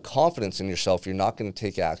you don't have confidence in yourself, you're not going to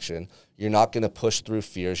take action. You're not going to push through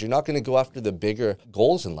fears. You're not going to go after the bigger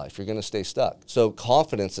goals in life. You're going to stay stuck. So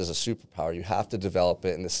confidence is a superpower. You have to develop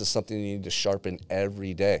it. And this is something you need to sharpen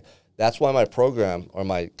every day. That's why my program or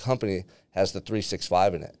my company has the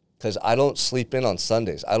 365 in it. Because I don't sleep in on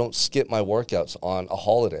Sundays. I don't skip my workouts on a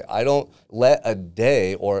holiday. I don't let a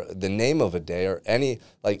day or the name of a day or any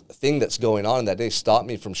like thing that's going on in that day stop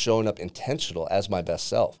me from showing up intentional as my best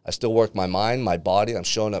self. I still work my mind, my body. I'm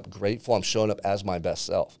showing up grateful. I'm showing up as my best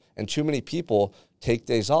self. And too many people take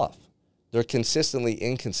days off. They're consistently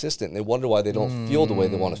inconsistent, and they wonder why they don't feel the way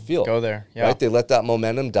they want to feel. Go there, yeah. Right? They let that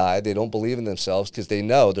momentum die. They don't believe in themselves because they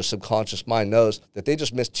know, their subconscious mind knows that they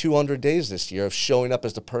just missed 200 days this year of showing up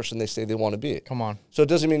as the person they say they want to be. Come on. So it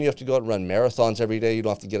doesn't mean you have to go out and run marathons every day. You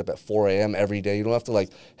don't have to get up at 4 a.m. every day. You don't have to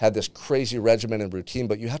like have this crazy regimen and routine,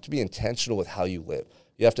 but you have to be intentional with how you live.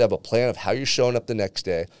 You have to have a plan of how you're showing up the next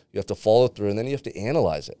day. You have to follow through, and then you have to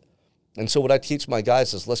analyze it. And so what I teach my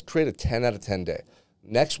guys is let's create a 10 out of 10 day.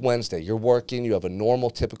 Next Wednesday, you're working, you have a normal,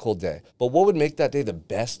 typical day. But what would make that day the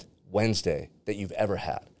best Wednesday that you've ever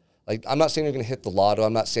had? Like, I'm not saying you're going to hit the lotto.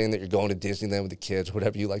 I'm not saying that you're going to Disneyland with the kids,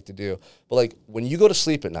 whatever you like to do. But, like, when you go to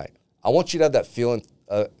sleep at night, I want you to have that feeling,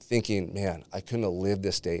 thinking, man, I couldn't have lived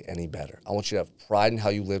this day any better. I want you to have pride in how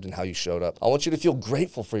you lived and how you showed up. I want you to feel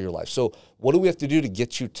grateful for your life. So what do we have to do to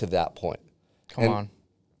get you to that point? Come on.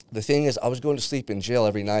 The thing is, I was going to sleep in jail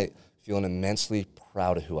every night feeling immensely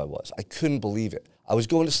proud of who I was. I couldn't believe it. I was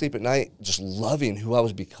going to sleep at night just loving who I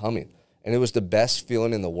was becoming. And it was the best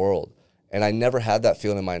feeling in the world. And I never had that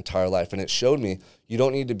feeling in my entire life. And it showed me you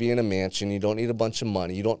don't need to be in a mansion. You don't need a bunch of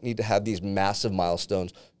money. You don't need to have these massive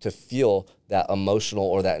milestones to feel that emotional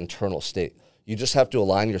or that internal state. You just have to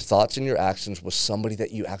align your thoughts and your actions with somebody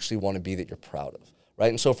that you actually want to be, that you're proud of. Right?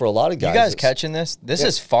 And so for a lot of guys... You guys catching this? This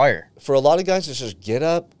is fire. For a lot of guys, it's just get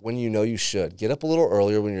up when you know you should. Get up a little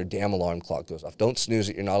earlier when your damn alarm clock goes off. Don't snooze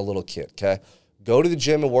it. You're not a little kid, okay? Go to the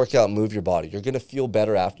gym and work out and move your body. You're going to feel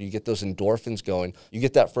better after. You get those endorphins going. You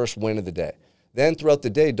get that first win of the day. Then throughout the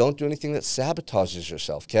day, don't do anything that sabotages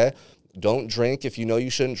yourself, okay? Don't drink if you know you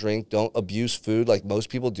shouldn't drink. Don't abuse food like most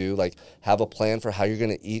people do. Like, have a plan for how you're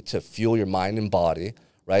going to eat to fuel your mind and body,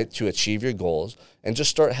 right, to achieve your goals. And just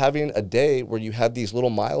start having a day where you have these little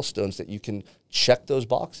milestones that you can check those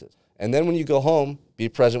boxes. And then when you go home, be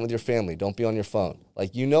present with your family. Don't be on your phone.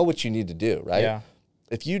 Like, you know what you need to do, right? Yeah.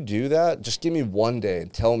 If you do that, just give me one day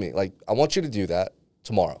and tell me, like, I want you to do that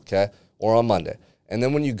tomorrow, okay, or on Monday. And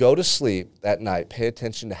then when you go to sleep at night, pay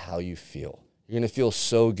attention to how you feel. You're going to feel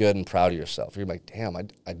so good and proud of yourself. You're like, damn,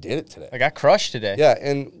 I did it today. I got crushed today. Yeah,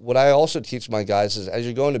 and what I also teach my guys is as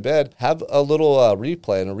you're going to bed, have a little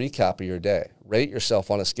replay and a recap of your day. Rate yourself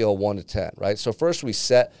on a scale of 1 to 10, right? So first we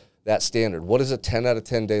set that standard. What does a 10 out of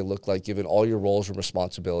 10 day look like given all your roles and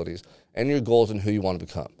responsibilities and your goals and who you want to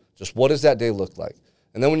become? Just what does that day look like?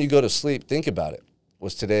 And then when you go to sleep, think about it.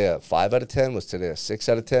 Was today a 5 out of 10? Was today a 6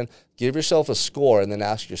 out of 10? Give yourself a score and then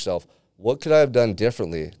ask yourself, what could I have done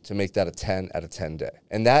differently to make that a 10 out of 10 day?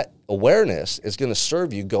 And that awareness is going to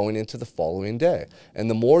serve you going into the following day. And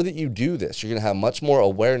the more that you do this, you're going to have much more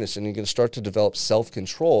awareness and you're going to start to develop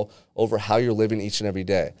self-control over how you're living each and every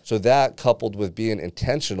day. So that, coupled with being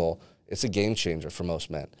intentional, it's a game changer for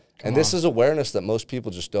most men. And this is awareness that most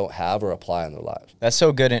people just don't have or apply in their lives. That's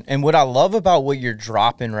so good. And what I love about what you're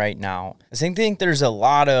dropping right now is I think there's a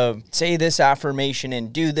lot of say this affirmation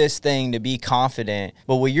and do this thing to be confident.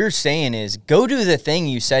 But what you're saying is go do the thing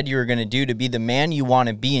you said you were going to do to be the man you want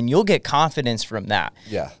to be, and you'll get confidence from that.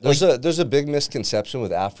 Yeah. There's a big misconception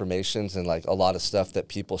with affirmations and like a lot of stuff that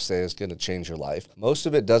people say is going to change your life. Most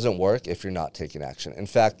of it doesn't work if you're not taking action. In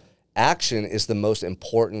fact, action is the most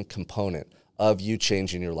important component of you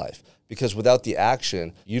changing your life. Because without the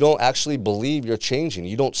action, you don't actually believe you're changing.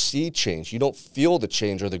 You don't see change. You don't feel the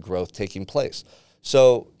change or the growth taking place.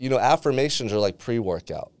 So, affirmations are like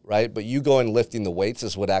pre-workout, right? But you going lifting the weights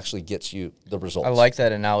is what actually gets you the results. I like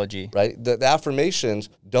that analogy. Right? The affirmations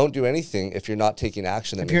don't do anything if you're not taking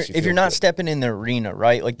action that makes you feel if you're not good. Stepping in the arena,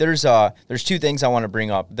 right? Like there's two things I want to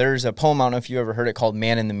bring up. There's a poem, I don't know if you ever heard it, called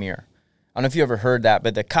Man in the Mirror. I don't know if you ever heard that,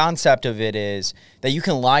 but the concept of it is that you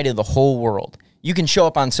can lie to the whole world. You can show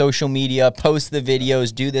up on social media, post the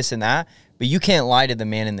videos, do this and that, but you can't lie to the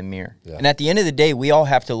man in the mirror. Yeah. And at the end of the day, we all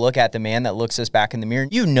have to look at the man that looks us back in the mirror.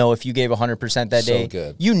 You know if you gave 100% that day. So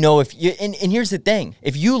good. You know if you, and here's the thing.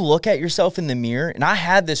 If you look at yourself in the mirror, and I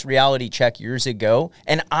had this reality check years ago,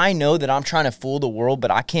 and I know that I'm trying to fool the world,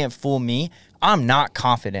 but I can't fool me, I'm not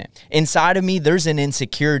confident. Inside of me, there's an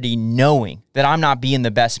insecurity knowing that I'm not being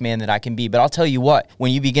the best man that I can be. But I'll tell you what,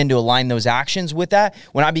 when you begin to align those actions with that,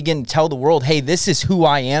 when I begin to tell the world, hey, this is who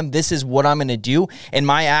I am, this is what I'm going to do, and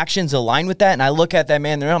my actions align with that, and I look at that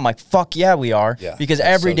man there, I'm like, fuck yeah, we are. Yeah, because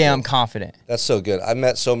every day I'm confident. That's so good. I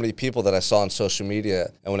met so many people that I saw on social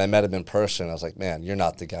media, and when I met them in person, I was like, man, you're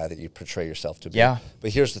not the guy that you portray yourself to be. Yeah.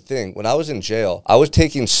 But here's the thing. When I was in jail, I was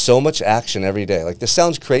taking so much action every day. Like, this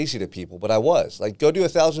sounds crazy to people, but I was. Like, go do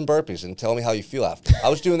 1,000 burpees and tell me how you feel after. I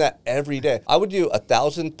was doing that every day. I would do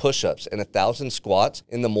 1,000 push-ups and 1,000 squats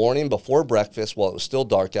in the morning before breakfast while it was still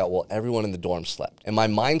dark out, while everyone in the dorm slept. And my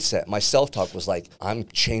mindset, my self-talk was like, I'm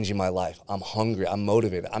changing my life. I'm hungry. I'm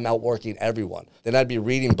motivated. I'm outworking everyone. Then I'd be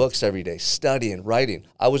reading books every day, studying, writing.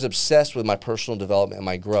 I was obsessed with my personal development and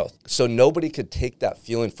my growth. So nobody could take that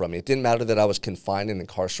feeling from me. It didn't matter that I was confined and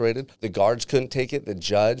incarcerated. The guards couldn't take it, the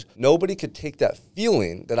judge. Nobody could take that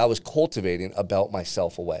feeling that I was cultivating about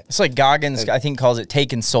myself away. It's like Goggins, I think, calls it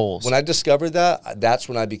taking souls. When I discovered that, that's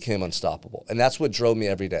when I became unstoppable. And that's what drove me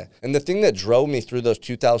every day. And the thing that drove me through those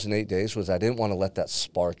 2008 days was I didn't want to let that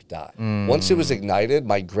spark die. Once it was ignited,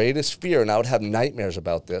 my greatest fear, and I would have nightmares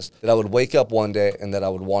about this, that I would wake up one day and that I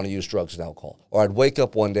would want to use drugs and alcohol. Or I'd wake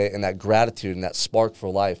up one day and that gratitude and that spark for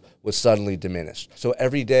life was suddenly diminished. So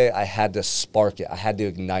every day I had to spark it. I had to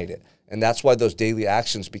ignite it. And that's why those daily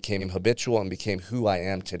actions became habitual and became who I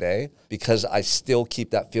am today, because I still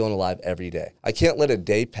keep that feeling alive every day. I can't let a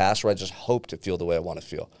day pass where I just hope to feel the way I want to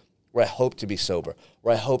feel, where I hope to be sober,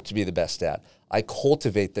 where I hope to be the best dad. I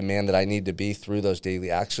cultivate the man that I need to be through those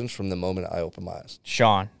daily actions from the moment I open my eyes.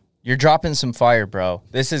 Sean, you're dropping some fire, bro.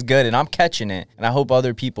 This is good, and I'm catching it, and I hope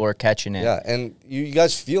other people are catching it. Yeah, and you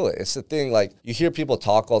guys feel it. It's the thing, like, you hear people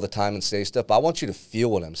talk all the time and say stuff, but I want you to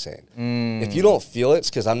feel what I'm saying. If you don't feel it,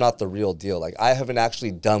 it's because I'm not the real deal. Like, I haven't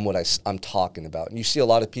actually done what I'm talking about. And you see a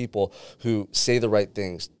lot of people who say the right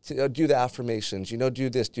things, do the affirmations, do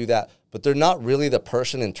this, do that, but they're not really the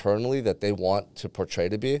person internally that they want to portray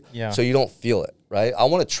to be. Yeah. So you don't feel it, right? I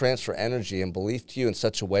want to transfer energy and belief to you in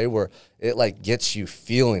such a way where it like gets you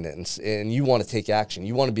feeling it, and you want to take action.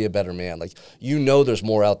 You want to be a better man. Like, there's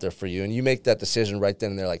more out there for you, and you make that decision right then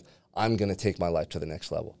and there, like, I'm going to take my life to the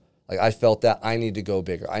next level. Like I felt that I need to go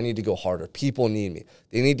bigger. I need to go harder. People need me.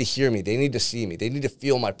 They need to hear me. They need to see me. They need to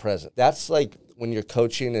feel my presence. That's like when you're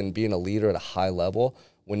coaching and being a leader at a high level,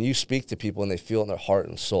 when you speak to people and they feel it in their heart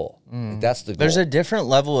and soul. Like that's the goal. There's a different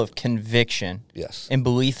level of conviction and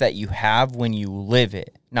belief that you have when you live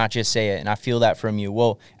it, not just say it. And I feel that from you.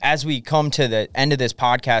 Well, as we come to the end of this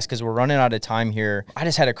podcast, because we're running out of time here, I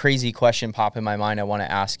just had a crazy question pop in my mind I want to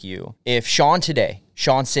ask you. If Sean today,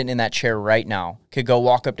 Sean sitting in that chair right now, could go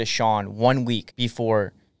walk up to Sean 1 week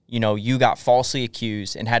before you got falsely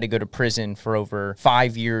accused and had to go to prison for over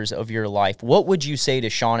 5 years of your life, what would you say to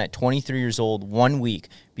Sean at 23 years old 1 week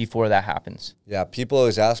before that happens? Yeah, people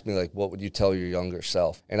always ask me, like, what would you tell your younger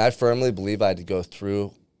self? And I firmly believe I had to go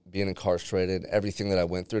through being incarcerated, everything that I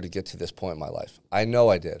went through to get to this point in my life. I know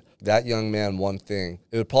I did. That young man, one thing,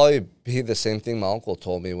 it would probably be the same thing my uncle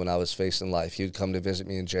told me when I was facing life. He would come to visit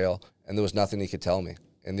me in jail, and there was nothing he could tell me.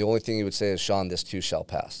 And the only thing he would say is, Sean, this too shall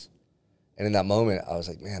pass. And in that moment, I was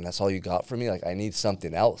like, man, that's all you got for me? Like, I need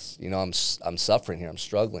something else. I'm suffering here. I'm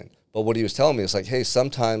struggling. But what he was telling me is like, hey,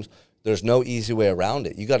 sometimes there's no easy way around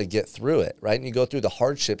it. You got to get through it, right? And you go through the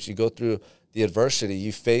hardships. You go through the adversity.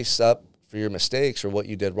 You face up for your mistakes or what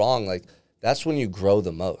you did wrong. Like, that's when you grow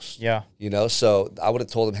the most. Yeah. So I would have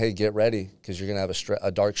told him, hey, get ready because you're going to have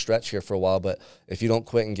a dark stretch here for a while. But if you don't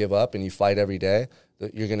quit and give up and you fight every day,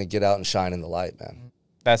 you're going to get out and shine in the light, man.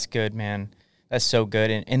 That's good, man. That's so good.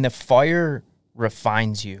 And the fire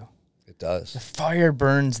refines you. It does. The fire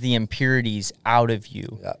burns the impurities out of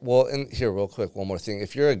you. Yeah. Well, and here, real quick, one more thing.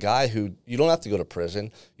 If you're a guy who, you don't have to go to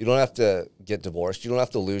prison, you don't have to get divorced, you don't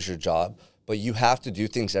have to lose your job, but you have to do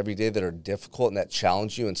things every day that are difficult and that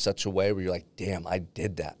challenge you in such a way where you're like, damn, I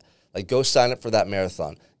did that. Like, go sign up for that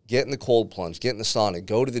marathon. Get in the cold plunge, get in the sauna,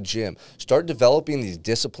 go to the gym. Start developing these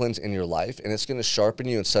disciplines in your life, and it's going to sharpen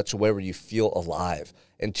you in such a way where you feel alive.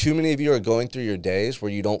 And too many of you are going through your days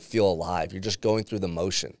where you don't feel alive. You're just going through the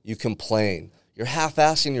motion. You complain. You're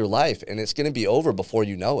half-assing your life, and it's going to be over before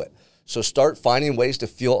you know it. So start finding ways to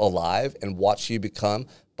feel alive and watch you become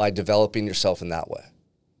by developing yourself in that way.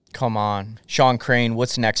 Come on. Sean Crane,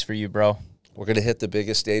 what's next for you, bro? We're going to hit the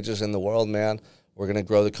biggest stages in the world, man. We're going to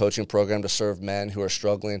grow the coaching program to serve men who are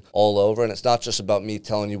struggling all over. And it's not just about me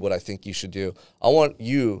telling you what I think you should do. I want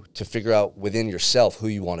you to figure out within yourself who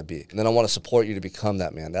you want to be. And then I want to support you to become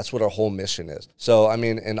that man. That's what our whole mission is. So, I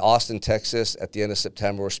mean, in Austin, Texas, at the end of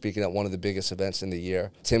September, we're speaking at one of the biggest events in the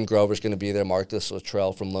year. Tim Grover's going to be there. Marcus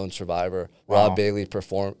Luttrell from Lone Survivor. Wow. Rob Bailey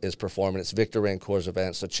is performing. It's Victor Rancourt's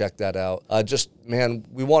event, so check that out. Man,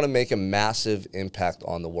 we want to make a massive impact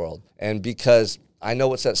on the world. And because I know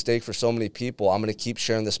what's at stake for so many people, I'm going to keep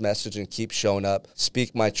sharing this message and keep showing up,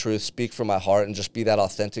 speak my truth, speak from my heart, and just be that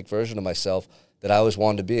authentic version of myself that I always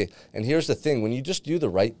wanted to be. And here's the thing, when you just do the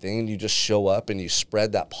right thing and you just show up and you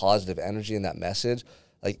spread that positive energy and that message,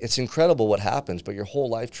 like, it's incredible what happens, but your whole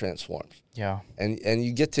life transforms. Yeah. And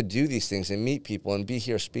you get to do these things and meet people and be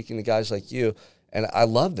here speaking to guys like you. And I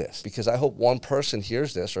love this because I hope one person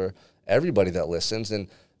hears this, or everybody that listens, and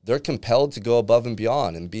they're compelled to go above and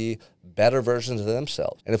beyond and be better versions of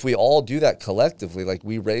themselves. And if we all do that collectively, like,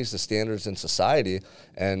 we raise the standards in society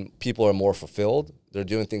and people are more fulfilled, they're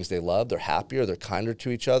doing things they love, they're happier, they're kinder to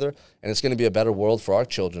each other, and it's going to be a better world for our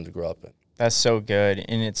children to grow up in. That's so good.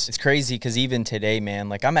 And it's crazy because even today, man,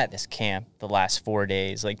 like, I'm at this camp the last 4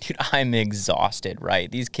 days. Like, dude, I'm exhausted,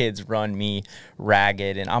 right? These kids run me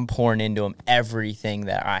ragged, and I'm pouring into them everything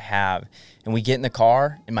that I have. And we get in the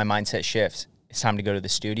car, and my mindset shifts. It's time to go to the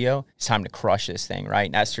studio. It's time to crush this thing, right?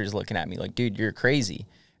 And Esther's looking at me like, dude, you're crazy.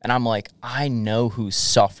 And I'm like, I know who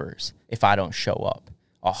suffers if I don't show up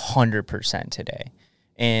 100% today.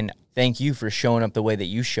 And thank you for showing up the way that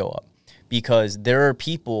you show up, because there are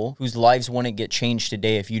people whose lives wouldn't get changed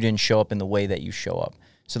today if you didn't show up in the way that you show up.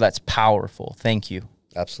 So that's powerful. Thank you.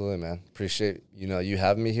 Absolutely, man. Appreciate, you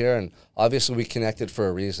having me here. And obviously we connected for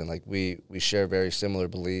a reason. Like, we share very similar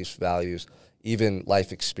beliefs, values, even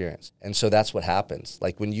life experience. And so that's what happens.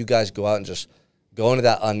 Like, when you guys go out and just go into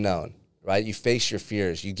that unknown, right? You face your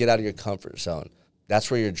fears, you get out of your comfort zone.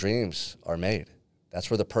 That's where your dreams are made.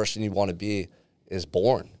 That's where the person you want to be is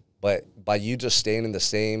born. But by you just staying in the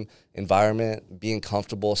same environment, being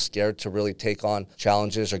comfortable, scared to really take on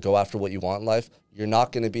challenges or go after what you want in life, you're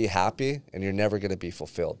not going to be happy and you're never going to be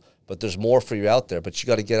fulfilled. But there's more for you out there, but you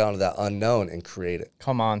got to get onto that unknown and create it.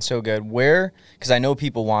 Come on, so good. Where, because I know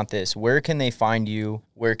people want this, where can they find you?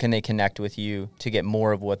 Where can they connect with you to get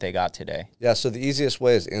more of what they got today? Yeah, so the easiest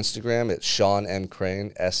way is Instagram. It's Sean M.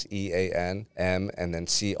 Crane, S-E-A-N, M, and then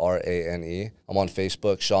C-R-A-N-E. I'm on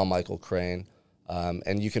Facebook, Sean Michael Crane.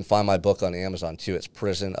 And you can find my book on Amazon too. It's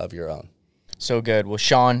Prison of Your Own. So good. Well,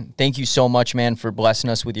 Sean, thank you so much, man, for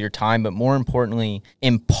blessing us with your time, but more importantly,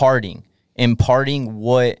 imparting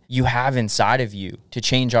what you have inside of you to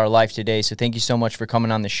change our life today. So thank you so much for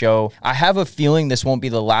coming on the show. I have a feeling this won't be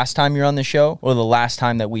the last time you're on the show or the last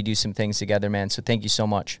time that we do some things together, man. So thank you so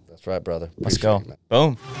much. That's right, brother. Let's go.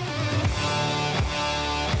 Boom.